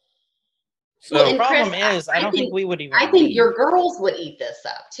 So Well, the and problem Chris, is, I don't think we would even. I think leave. your girls would eat this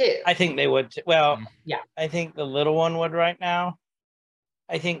up too. I think they would. Well, Yeah. I think the little one would right now.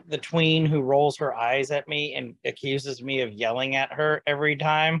 I think the tween who rolls her eyes at me and accuses me of yelling at her every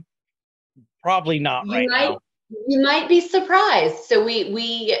time. Probably not You right might- now. You might be surprised. So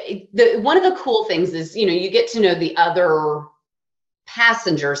one of the cool things is, you get to know the other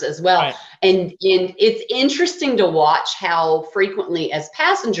passengers as well. Right. And it's interesting to watch how frequently as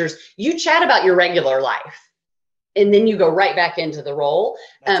passengers you chat about your regular life and then you go right back into the role.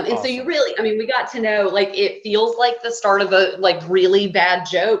 That's And so you awesome. really, we got to know, like, it feels like the start of a really bad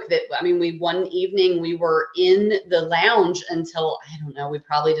joke that, one evening we were in the lounge until, I don't know, we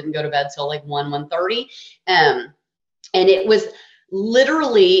probably didn't go to bed till like 1:30. And it was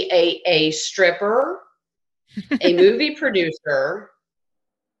literally a stripper, a movie producer,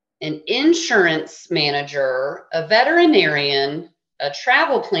 an insurance manager, a veterinarian, a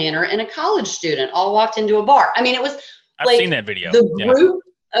travel planner, and a college student all walked into a bar. It was I've like seen that video. the Yeah. group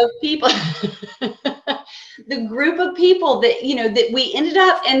of people, the group of people that, that we ended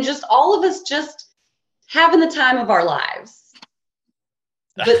up, and just all of us just having the time of our lives.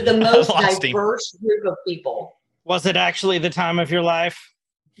 But the most Lost him. diverse group of people. Was it actually the time of your life?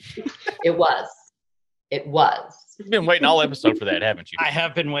 It was. It was. You've been waiting all episode for that, haven't you? I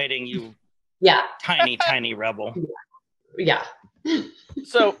have been waiting, you Yeah. tiny rebel. Yeah.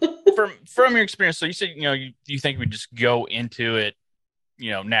 So from your experience, so you said, you think we just go into it,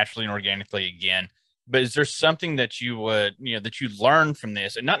 naturally and organically again, but is there something that you would, that you learn from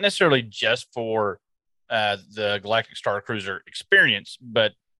this, and not necessarily just for the Galactic Star Cruiser experience,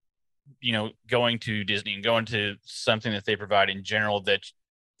 but, going to Disney and going to something that they provide in general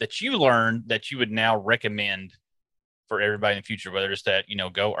that you learned that you would now recommend for everybody in the future, whether it's that,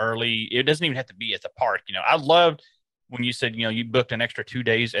 go early. It doesn't even have to be at the park. I loved when you said, you booked an extra 2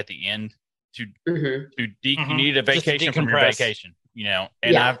 days at the end to Mhm. you needed a Just to vacation from your decompress. vacation, and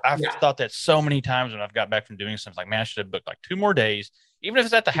Yeah, I've yeah. thought that so many times when I've got back from doing something, like, man, I should have booked like 2 more days, even if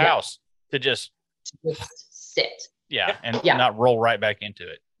it's at the Yeah. house, to just, Just sit. and Yeah. not roll right back into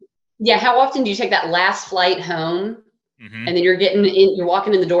it. Yeah. How often do you take that last flight home Mhm. and then you're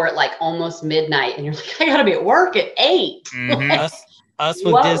walking in the door at like almost midnight and you're like, I gotta be at work at 8. Mhm. Us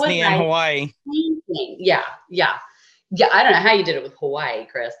with What was Disney and I Hawaii. thinking? Yeah. I don't know how you did it with Hawaii,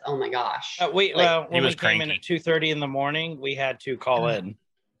 Chris. Oh my gosh. When he we was came in cranky. at 2:30 in the morning, we had to call in.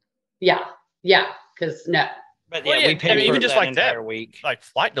 Yeah. Because no. But Well, yeah, yeah, we paid I mean, for even it just that like that. entire week. Like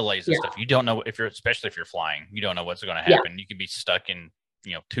flight delays and Yeah. stuff, you don't know especially if you're flying, you don't know what's going to Yeah. happen. You could be stuck in,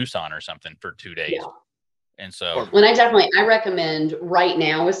 Tucson or something for 2 days. Yeah. And so, When I recommend right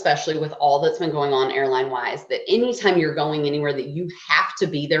now, especially with all that's been going on airline wise, that anytime you're going anywhere that you have to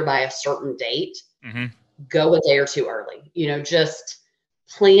be there by a certain date, mhm. go a day or two early. Just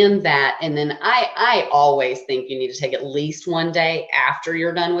plan that. And then I always think you need to take at least one day after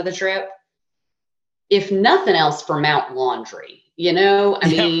you're done with a trip. If nothing else, for Mount Laundry.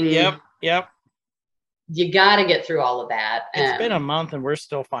 Yep. You got to get through all of that. It's been a month and we're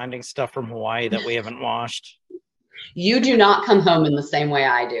still finding stuff from Hawaii that we haven't washed. You do not come home in the same way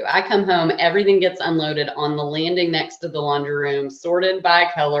I do. I come home, everything gets unloaded on the landing next to the laundry room, sorted by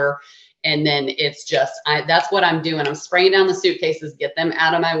color. And then it's just, that's what I'm doing. I'm spraying down the suitcases, get them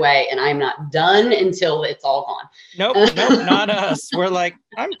out of my way. And I'm not done until it's all gone. Nope, not us. We're like,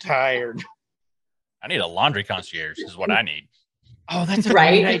 I'm tired. I need a laundry concierge is what I need. Oh, that's a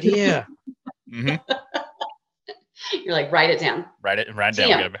Right? great idea. Mm-hmm. You're like, write it down. Write it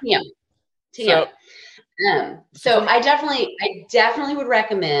down. TM. So I definitely would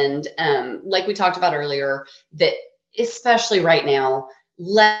recommend, like we talked about earlier, that especially right now,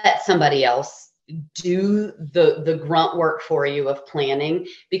 let somebody else do the grunt work for you of planning,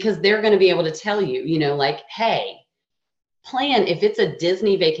 because they're going to be able to tell you, you know, like, hey, plan, if it's a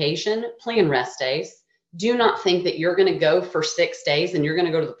Disney vacation, plan rest days. Do not think that you're going to go for 6 days and you're going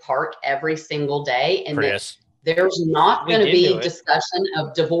to go to the park every single day. And Chris. there's not We going to did be do it. discussion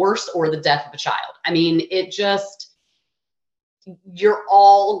of divorce or the death of a child. I mean, you're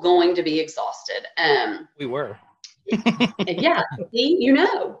all going to be exhausted. We were. Yeah, see, you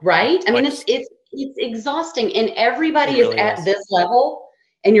know, right? I mean, Like- it's exhausting, and everybody It really is at is. this level,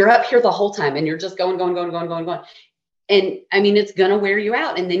 and you're up here the whole time, and you're just going. And I mean, it's going to wear you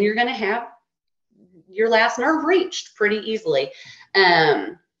out, and then you're going to have your last nerve reached pretty easily.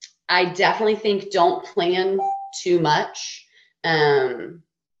 I definitely think don't plan too much.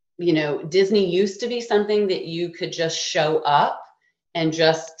 You know, Disney used to be something that you could just show up and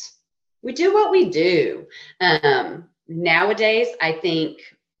just, we do what we do. Nowadays, I think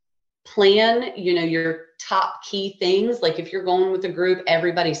plan, you know, your top key things. Like if you're going with a group,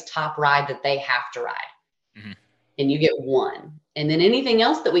 everybody's top ride that they have to ride. Mhm. And you get one. And then anything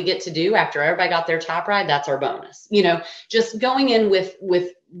else that we get to do after everybody got their top ride, that's our bonus. You know, just going in with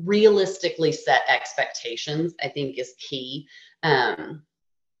realistically set expectations, I think is key.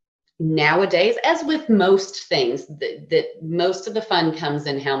 Nowadays, as with most things, that most of the fun comes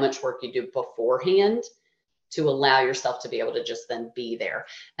in how much work you do beforehand to allow yourself to be able to just then be there.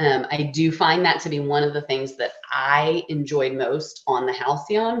 I do find that to be one of the things that I enjoyed most on the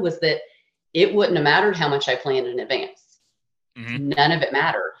Halcyon, was that it wouldn't have mattered how much I planned in advance. Mm-hmm. None of it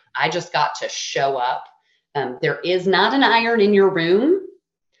mattered. I just got to show up. There is not an iron in your room.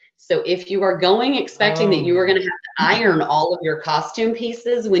 So if you are going expecting that you are going to have to iron all of your costume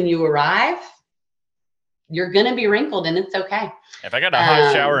pieces when you arrive, you're going to be wrinkled, and it's okay. If I got a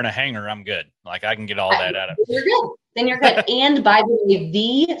hot shower and a hanger, I'm good. Like I can get all that out of it. You're good. Then you're good. And by the way,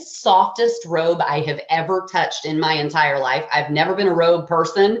 the softest robe I have ever touched in my entire life. I've never been a robe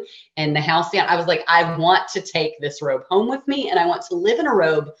person. And the Halcyon, I was like, I want to take this robe home with me, and I want to live in a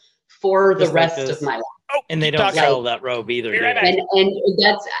robe for the Just like rest this. of my life. Oh, And they keep don't talking. sell that robe either. Be do right they? back. And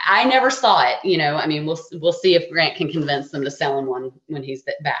that's, I never saw it. You know, I mean, we'll see if Grant can convince them to sell him one when he's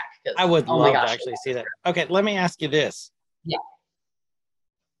back. 'Cause, I would oh my love gosh. to actually see that. Okay, let me ask you this. Yeah.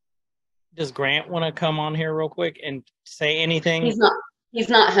 Does Grant want to come on here real quick and say anything? He's not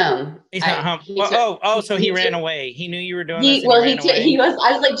home. He's not home. he So he ran took- away. He knew you were doing He, this. And well, he he, ran away. he was,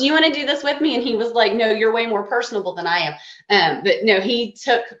 I was like, do you want to do this with me? And he was like, no, you're way more personable than I am. But no, he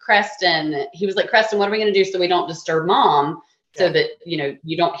took Creston. He was like, Creston, what are we going to do so we don't disturb mom? So Yeah. that, you know,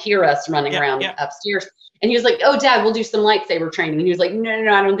 you don't hear us running Yeah, around yeah. upstairs. And he was like, oh, Dad, we'll do some lightsaber training. And he was like, no,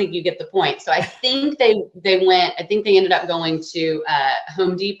 I don't think you get the point. So I think they ended up going to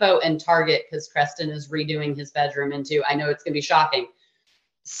Home Depot and Target, because Creston is redoing his bedroom into, I know it's going to be shocking,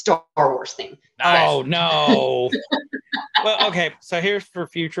 Star Wars theme. Nice. Oh no. Well, okay. So here's for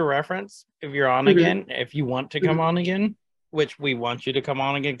future reference. If you're on Mhm. again, if you want to come on again, which we want you to come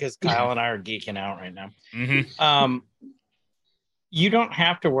on again, because Kyle and I are geeking out right now. Mm-hmm. You don't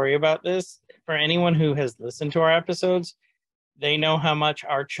have to worry about this. For anyone who has listened to our episodes, they know how much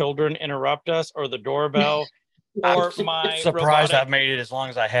our children interrupt us, or the doorbell, or my Surprised robotic- I've made it as long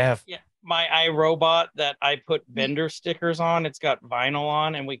as I have. Yeah, my iRobot that I put vendor stickers on. It's got vinyl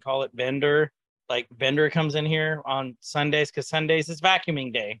on, and we call it vendor. Like vendor comes in here on Sundays, because Sundays is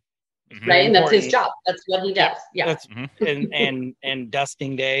vacuuming day. Mhm. Right. And that's his Important. job. That's what he does. Yeah. That's and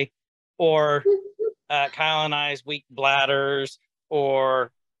dusting day, or Kyle and I's weak bladders,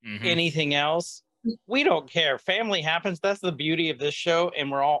 or Mhm. anything else. We don't care. Family happens. That's the beauty of this show,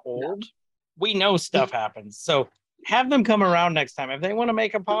 and we're all old. We know stuff happens. So have them come around next time. If they want to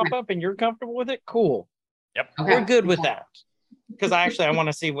make a pop-up and you're comfortable with it, cool. Yep. Okay. We're good with that. Because I want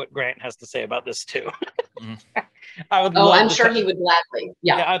to see what Grant has to say about this too. Mhm. I would Oh, love I'm to sure ta- he would gladly.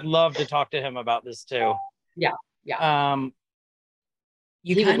 Yeah. I'd love to talk to him about this too. Yeah.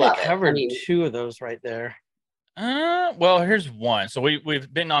 You He would kind of love it. I covered mean- two of those right there. Well, here's one. So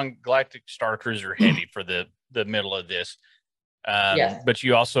we've been on Galactic Star Cruiser heavy for the middle of this. Yes. But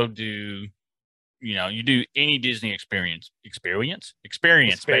you also do you do any Disney experience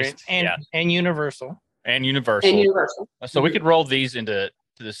based, and Universal. and Universal. And Universal. So we could roll these into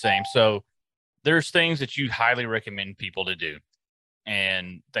the same. So there's things that you highly recommend people to do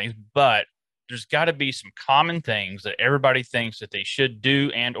and things, but there's got to be some common things that everybody thinks that they should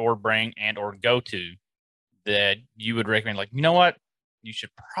do and or bring and or go to that you would recommend. Like, you know what? You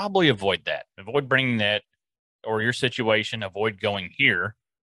should probably avoid that. Avoid bringing that, or your situation, avoid going here,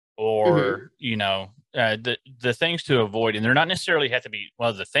 or, the things to avoid. And they're not necessarily have to be,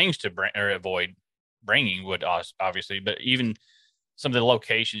 well, the things to bring or avoid bringing would obviously, but even some of the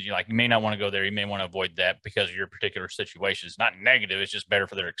locations, you may not want to go there. You may want to avoid that because of your particular situation. It's not negative. It's just better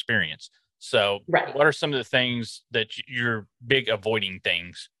for their experience. So What are some of the things that you're big avoiding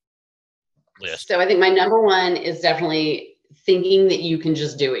things list? So I think my number one is definitely thinking that you can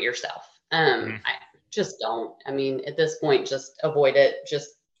just do it yourself. I just don't. I mean, at this point, just avoid it.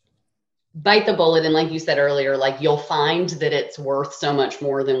 Just bite the bullet. And like you said earlier, you'll find that it's worth so much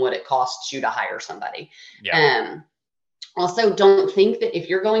more than what it costs you to hire somebody. Yeah. Also, don't think that if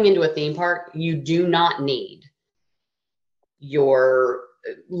you're going into a theme park, you do not need your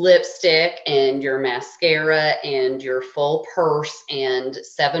lipstick and your mascara and your full purse and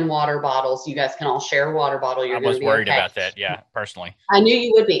 7 water bottles. You guys can all share a water bottle. I was worried about that. Yeah, personally. I knew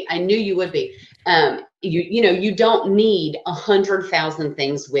you would be. You don't need 100,000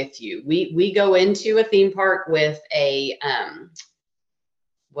 things with you. We go into a theme park with a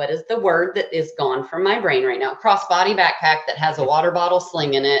what is the word that is gone from my brain right now? Crossbody backpack that has a water bottle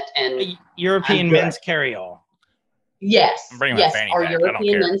sling in it and a European men's carry-all. Yes. Our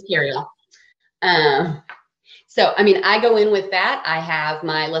European men's carry-all. So, I mean, I go in with that. I have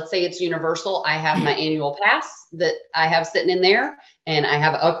let's say it's Universal. I have my annual pass that I have sitting in there, and I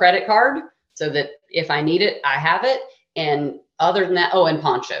have a credit card so that if I need it, I have it. And other than that, and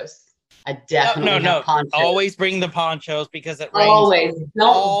ponchos. I definitely have ponchos. Always bring the ponchos because it rains. Always.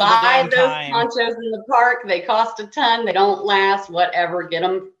 Don't buy those ponchos in the park. They cost a ton. They don't last, whatever. Get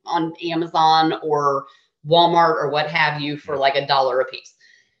them on Amazon or Walmart or what have you for $1 a piece.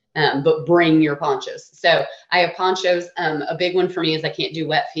 But bring your ponchos. So I have ponchos. A big one for me is I can't do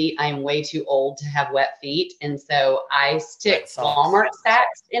wet feet. I am way too old to have wet feet. And so I stick Walmart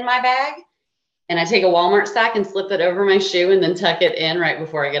sacks in my bag. And I take a Walmart sack and slip it over my shoe and then tuck it in right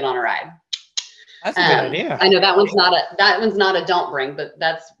before I get on a ride. That's a good idea. I know that one's not a don't bring, but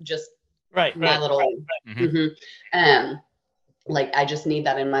that's just my little. Mm-hmm. I just need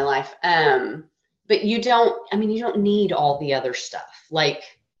that in my life. But you don't need all the other stuff.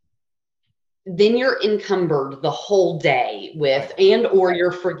 Then you're encumbered the whole day with, or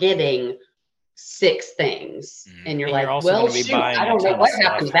you're forgetting 6 things, and you're I don't know what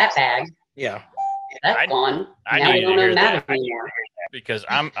happened to that bag. Yeah. That's gone. I need to hear that because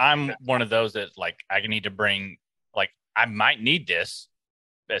I'm one of those that I need to bring, I might need this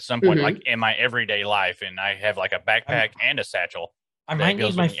at some point, in my everyday life. And I have a backpack and a satchel. I might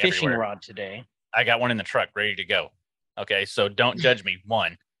need my fishing rod today. I got one in the truck ready to go. Okay. So don't judge me.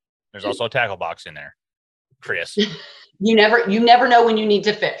 One, there's also a tackle box in there, Chris. You never know when you need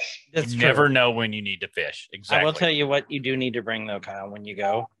to fish. You never know when you need to fish. Exactly. I will tell you what you do need to bring though, Kyle, when you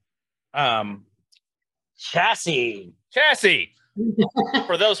go. Chassis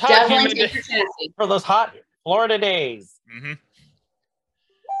for those hot humid days. For those hot Florida days.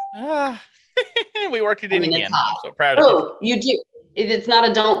 We worked it in again. I'm so proud of you. You do. It's not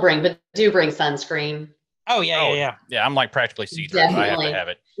a don't bring, but do bring sunscreen. Oh yeah. Yeah, I'm practically see-through. I have to have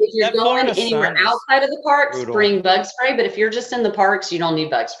it. If you're going anywhere outside of the parks, bring bug spray. But if you're just in the parks, you don't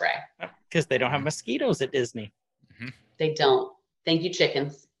need bug spray because they don't have mosquitoes at Disney. They don't. Thank you,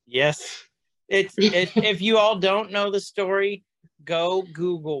 chickens. Yes. If you all don't know the story, go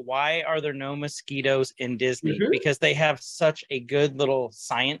Google why are there no mosquitoes in Disney? Because they have such a good little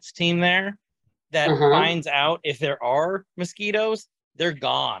science team there that finds out if there are mosquitoes, they're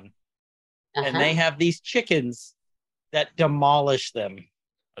gone. And they have these chickens that demolish them.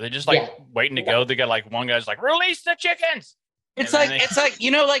 Are they just waiting to go? They got one guy's release the chickens. It's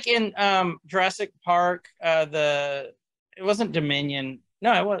like in Jurassic Park, it wasn't Dominion.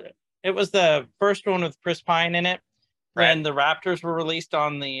 No, it was the first one with Chris Pine in it. When the raptors were released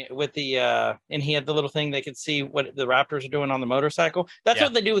and he had the little thing they could see what the raptors are doing on the motorcycle. That's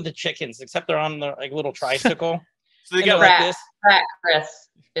what they do with the chickens, except they're on the little tricycle. So they got Pratt, Chris.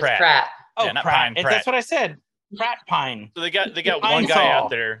 It's Pratt. Oh, yeah, Pratt. That's what I said. Pratt Pine. So they got one guy out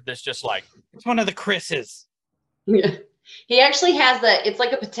there that's just it's one of the Chris's. Yeah. He actually has it's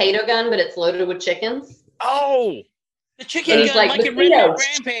like a potato gun, but it's loaded with chickens. Oh, the chicken gun, like in Red Dead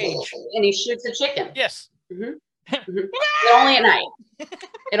Rampage. And he shoots a chicken. Yes. But only at night.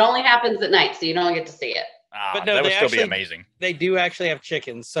 It only happens at night, so you don't get to see it. But no, that would they still be actually- amazing. They do actually have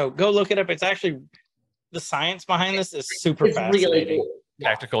chickens. So go look it up. It's actually the science behind this is super It's really fascinating. cool. Yeah.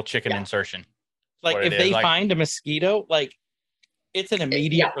 Tactical chicken Yeah. insertion. Like what if it they is, like- find a mosquito, like it's an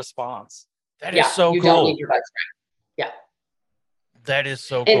immediate Yeah. response. That is so you don't cool. need your bug spray. That is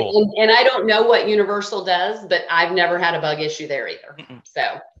so And, cool. and I don't know what Universal does, but I've never had a bug issue there either. Mm-mm.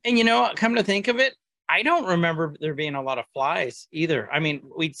 So And you know what? Come to think of it, I don't remember there being a lot of flies either. I mean,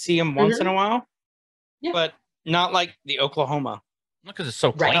 we'd see them once in a while, Yeah. but not like the Oklahoma, Because it's so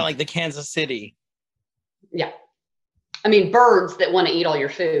Right. clean. not like the Kansas City. yeah, I mean birds that want to eat all your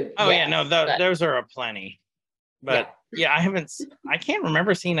food. Oh yeah, yes, no, but- those are a plenty. But yeah, I can't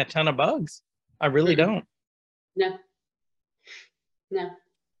remember seeing a ton of bugs. I really Mm-mm. don't. no. All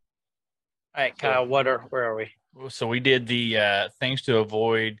right, Kyle, where are we? So we did the things to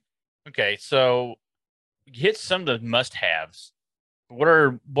avoid. Okay, so you hit some of the must-haves. What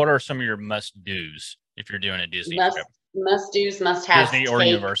are some of your must-dos if you're doing a Disney trip? Must do's, must have. Disney or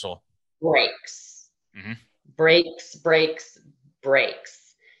Universal? Breaks. Mhm. Breaks.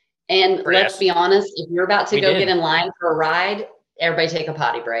 And For let's us. be honest, if you're about to We go did. get in line for a ride, everybody take a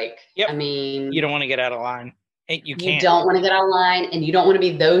potty break. Yep. I mean, You don't want to get out of line. You you can't. don't want to get out of line, and you don't want to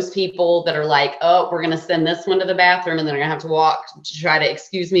be those people that are like, oh, we're going to send this one to the bathroom, and then they're going to have to walk to try to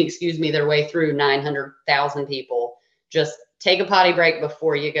excuse me their way through 900,000 people. Just take a potty break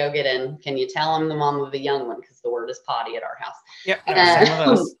before you go get in. Can you tell I'm the mom of a young one? Because the word is potty at our house. Yep. No, same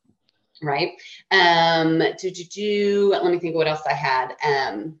with us. Right. Let me think what else I had.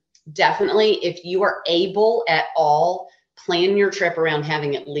 Definitely, if you are able at all, plan your trip around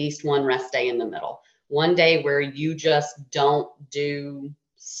having at least one rest day in the middle. One day where you just don't do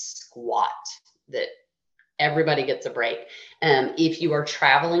squat, that everybody gets a break. If you are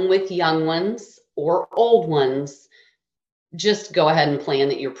traveling with young ones or old ones, just go ahead and plan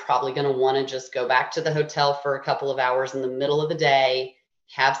that you're probably going to want to just go back to the hotel for a couple of hours in the middle of the day,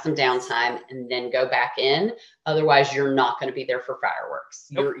 have some downtime, and then go back in. Otherwise, you're not going to be there for fireworks.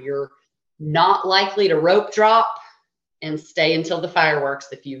 Nope. You're not likely to rope drop and stay until the fireworks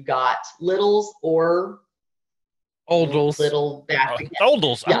if you've got littles or Oldles. little back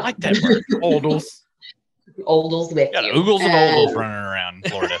Oldles. I Yeah. like that word. Oldles. oldles with Got you. oogles and oldles Um, running around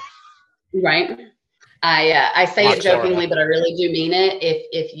in Florida. Right. I say Lots it of jokingly, Florida. but I really do mean it.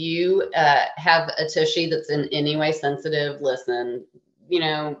 If you have a tushy that's in any way sensitive, listen,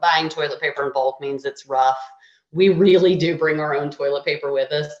 buying toilet paper in bulk means it's rough. We really do bring our own toilet paper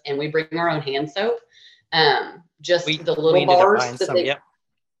with us, and we bring our own hand soap. Just We the little ended up bars buying that some. they, Yep.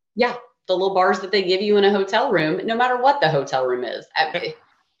 yeah, the little bars that they give you in a hotel room, no matter what the hotel room is. I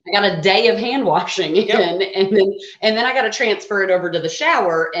got a day of hand washing Yep. and then I got to transfer it over to the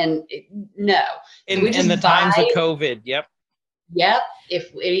shower, and no. In, we in just the times of buy- COVID. Yep. Yep.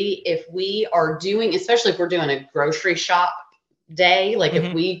 If we are doing, especially if we're doing a grocery shop day, like if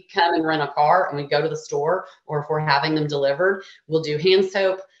Mhm. we come and rent a car and we go to the store, or if we're having them delivered, we'll do hand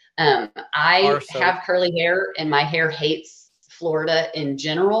soap. I Bar soap. have curly hair, and my hair hates Florida in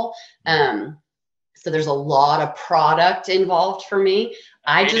general. So there's a lot of product involved for me.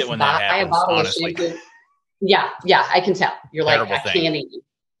 I hate it just when buy that a happens, bottle honestly. of shampoo. Yeah, I can tell. You're like, Terrible I thing. can't eat.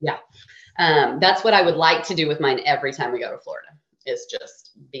 Yeah. That's what I would like to do with mine every time we go to Florida, is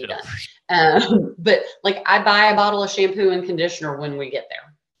just be done. But like, I buy a bottle of shampoo and conditioner when we get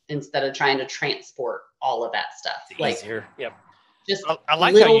there, instead of trying to transport all of that stuff. It's Like, easier. Yep. just I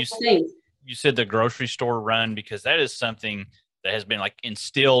like little how you things. you said the grocery store run, because that is something that has been like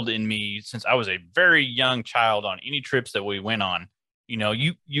instilled in me since I was a very young child. On any trips that we went on,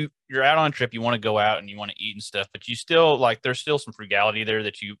 you're out on a trip, you want to go out and you want to eat and stuff, but you still like, there's still some frugality there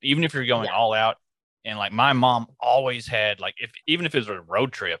that you, even if you're going all out. And like, my mom always had, like, even if it was a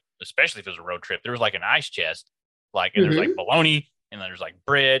road trip, especially if it was a road trip, there was like an ice chest, like, and there's like bologna, and then there's like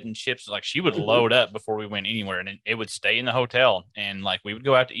bread and chips. Like, she would load up before we went anywhere, and it would stay in the hotel. And like, we would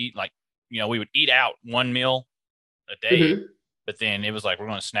go out to eat, like, we would eat out one meal a day, but then it was like, we're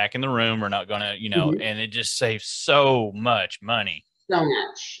going to snack in the room. We're not going to, and it just saves so much money. So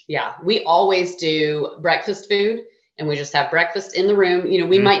much. Yeah. We always do breakfast food, and we just have breakfast in the room.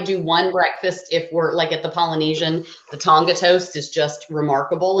 We might do one breakfast if we're like at the Polynesian. The Tonga toast is just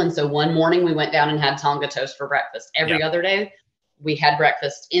remarkable. And so one morning we went down and had Tonga toast for breakfast. Every other day, we had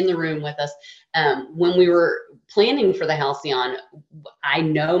breakfast in the room with us. When we were planning for the Halcyon, I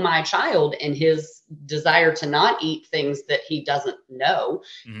know my child and his desire to not eat things that he doesn't know.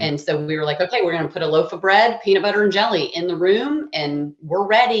 Mhm. And so we were like, okay, we're going to put a loaf of bread, peanut butter and jelly in the room, and we're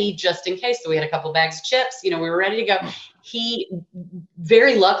ready just in case. So we had a couple bags of chips, we were ready to go. He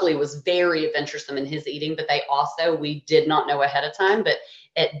very luckily was very adventuresome in his eating, but we did not know ahead of time. But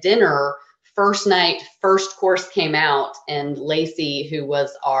at dinner, first night, first course came out, and Lacey, who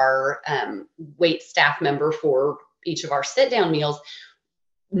was our wait staff member for each of our sit down meals,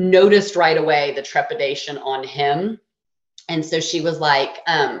 noticed right away the trepidation on him. And so she was like,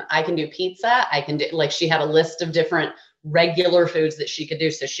 I can do pizza. I can do, like, she had a list of different regular foods that she could do.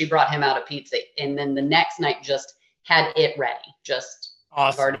 So she brought him out a pizza. And then the next night just had it ready. Just, I've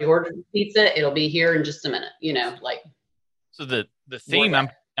Awesome. already ordered pizza. It'll be here in just a minute, like. So the theme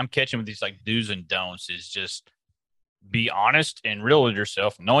I'm catching with these like do's and don'ts is just be honest and real with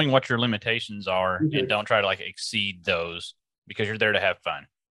yourself, knowing what your limitations are, and don't try to like exceed those, because you're there to have fun.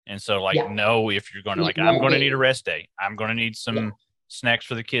 And so know if you're going to I'm going to need a rest day. I'm going to need some snacks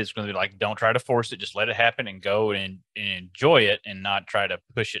for the kids. Going to be like, don't try to force it. Just let it happen and go and enjoy it, and not try to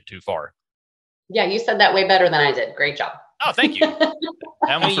push it too far. Yeah, you said that way better than I did. Great job. Oh, thank you.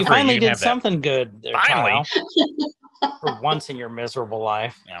 You finally did something good there, Finally. Kyle, for once in your miserable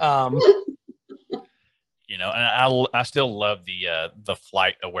life. Yeah. And I still love the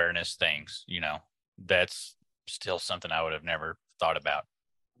flight awareness things. That's still something I would have never thought about.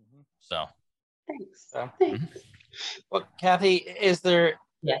 So Thanks. Well, Kathy,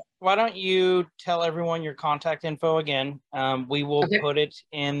 Yes. why don't you tell everyone your contact info again? We will put it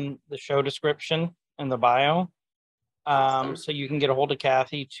in the show description in the bio. Awesome. So you can get a hold of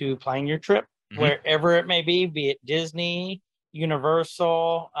Kathy to plan your trip, wherever it may be it Disney,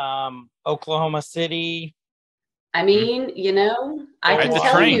 Universal, Oklahoma City. I mean, I can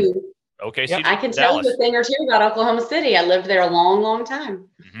tell you. Okay, I can tell you a thing or two about Oklahoma City. I lived there a long, long time.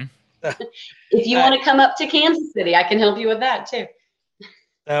 If you want to come up to Kansas City, I can help you with that too.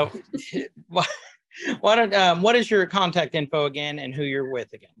 So, what is your contact info again, and who you're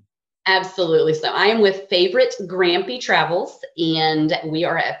with again? Absolutely. So I am with Favorite Grampy Travels, and we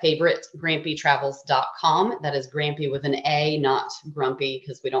are at favoritegrampytravels.com. That is Grampy with an A, not grumpy,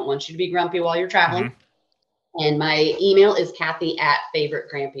 because we don't want you to be grumpy while you're traveling. And my email is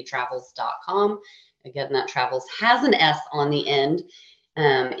Kathy@favoritegrampytravels.com. Again, that travels has an S on the end.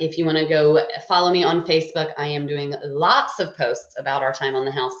 If you want to go follow me on Facebook, I am doing lots of posts about our time on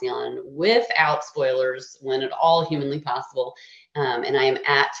the Halcyon without spoilers when at all humanly possible. And I am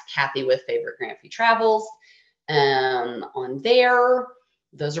at Kathy with Favorite Grampy Travels on there.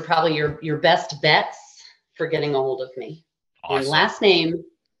 Those are probably your best bets for getting a hold of me. Awesome. And last name,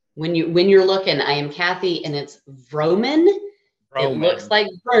 when you're looking, I am Kathy, and it's Vroman. It looks like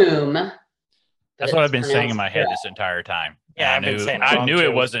broom. That's what I've been saying in my head this entire time. Yeah, I knew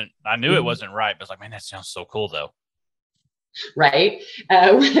it wasn't right, but I was like, man, that sounds so cool though. Right.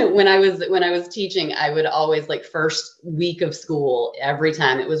 When I was teaching, I would always, like, first week of school, every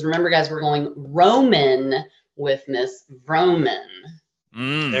time it was, remember guys, we're going Roman with Miss Vroman.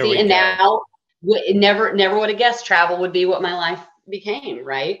 See, and now never would have guessed travel would be what my life became,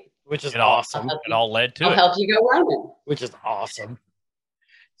 right? Which is awesome. It all led to I'll it. help you go Roman. Which is awesome.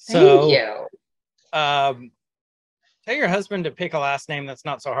 Thank you. Tell your husband to pick a last name that's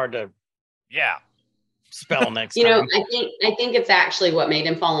not so hard to spell next time. I think it's actually what made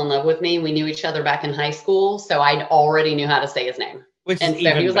him fall in love with me. We knew each other back in high school, so I already knew how to say his name. Which and is so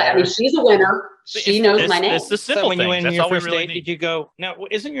even he was better. like, I mean, she's a winner. She knows my name. It's the simple So when you things. went That's your all we first really date, need. did you go, no,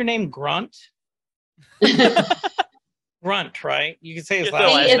 isn't your name Grunt? Grunt, right? You can say his It's last the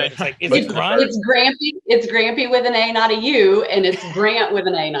name. last It's name. like, is it Grunt? It's Grampy. It's Grampy with an A, not a U, and it's Grant with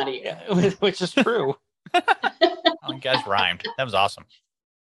an A, not a U. Yeah, which is true. Oh, you guys rhymed. That was awesome.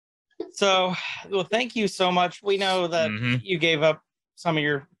 So, well, thank you so much. We know that you gave up some of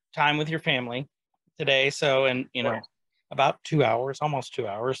your time with your family today. So, and about 2 hours, almost 2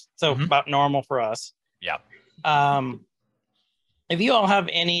 hours. So about normal for us. Yeah. If you all have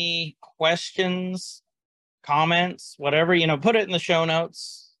any questions, comments, whatever, put it in the show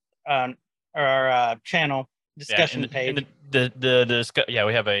notes or our channel discussion page.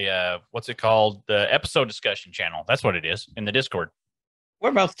 We have a what's it called? The episode discussion channel. That's what it is in the Discord.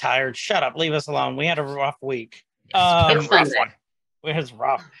 We're both tired. Shut up. Leave us alone. We had a rough week. It's fun. It was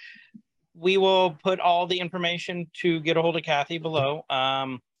rough. We will put all the information to get a hold of Kathy below.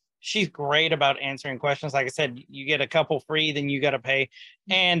 She's great about answering questions. Like I said, you get a couple free, then you got to pay.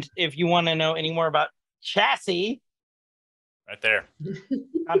 And if you want to know any more about Chassis, right there,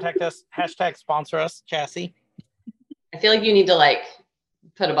 contact us. # sponsor us, Chassis. I feel like you need to like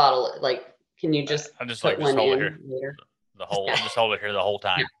put a bottle. Like, can you just I'm just put like, just one hold it in here. later? The whole, just hold it here the whole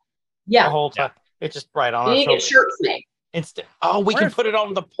time. The Yeah, whole time. It's just right on you our need to get shoulder. shirts made. Oh, we Where can if- put it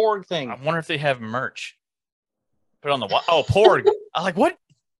on the porg I thing. wonder if they have merch. Put it on the what? Oh, Porg. I like what?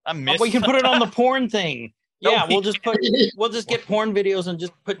 I missed. We can put it on the porn thing. No, Yeah, we we'll just get porn videos and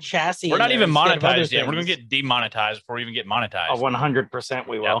just put chassis. We're in not there even instead of other monetized yet. We're gonna things. get demonetized before we even get monetized. Oh, 100%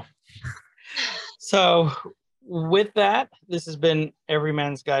 we will. Yeah. So with that, this has been Every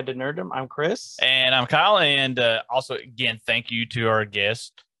Man's Guide to Nerddom. I'm Chris. And I'm Kyle. And also, again, thank you to our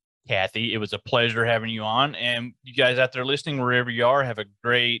guest, Kathy. It was a pleasure having you on. And you guys out there listening, wherever you are, have a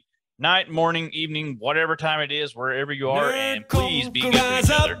great night, morning, evening, whatever time it is, wherever you are. And please be good to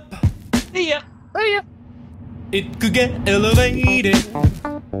each other. See ya. See ya. It could get elevated.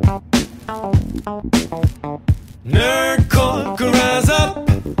 Nerdcore could rise up.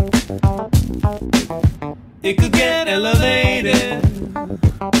 It could get elevated.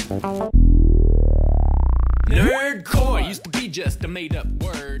 Nerdcore used to be just a made up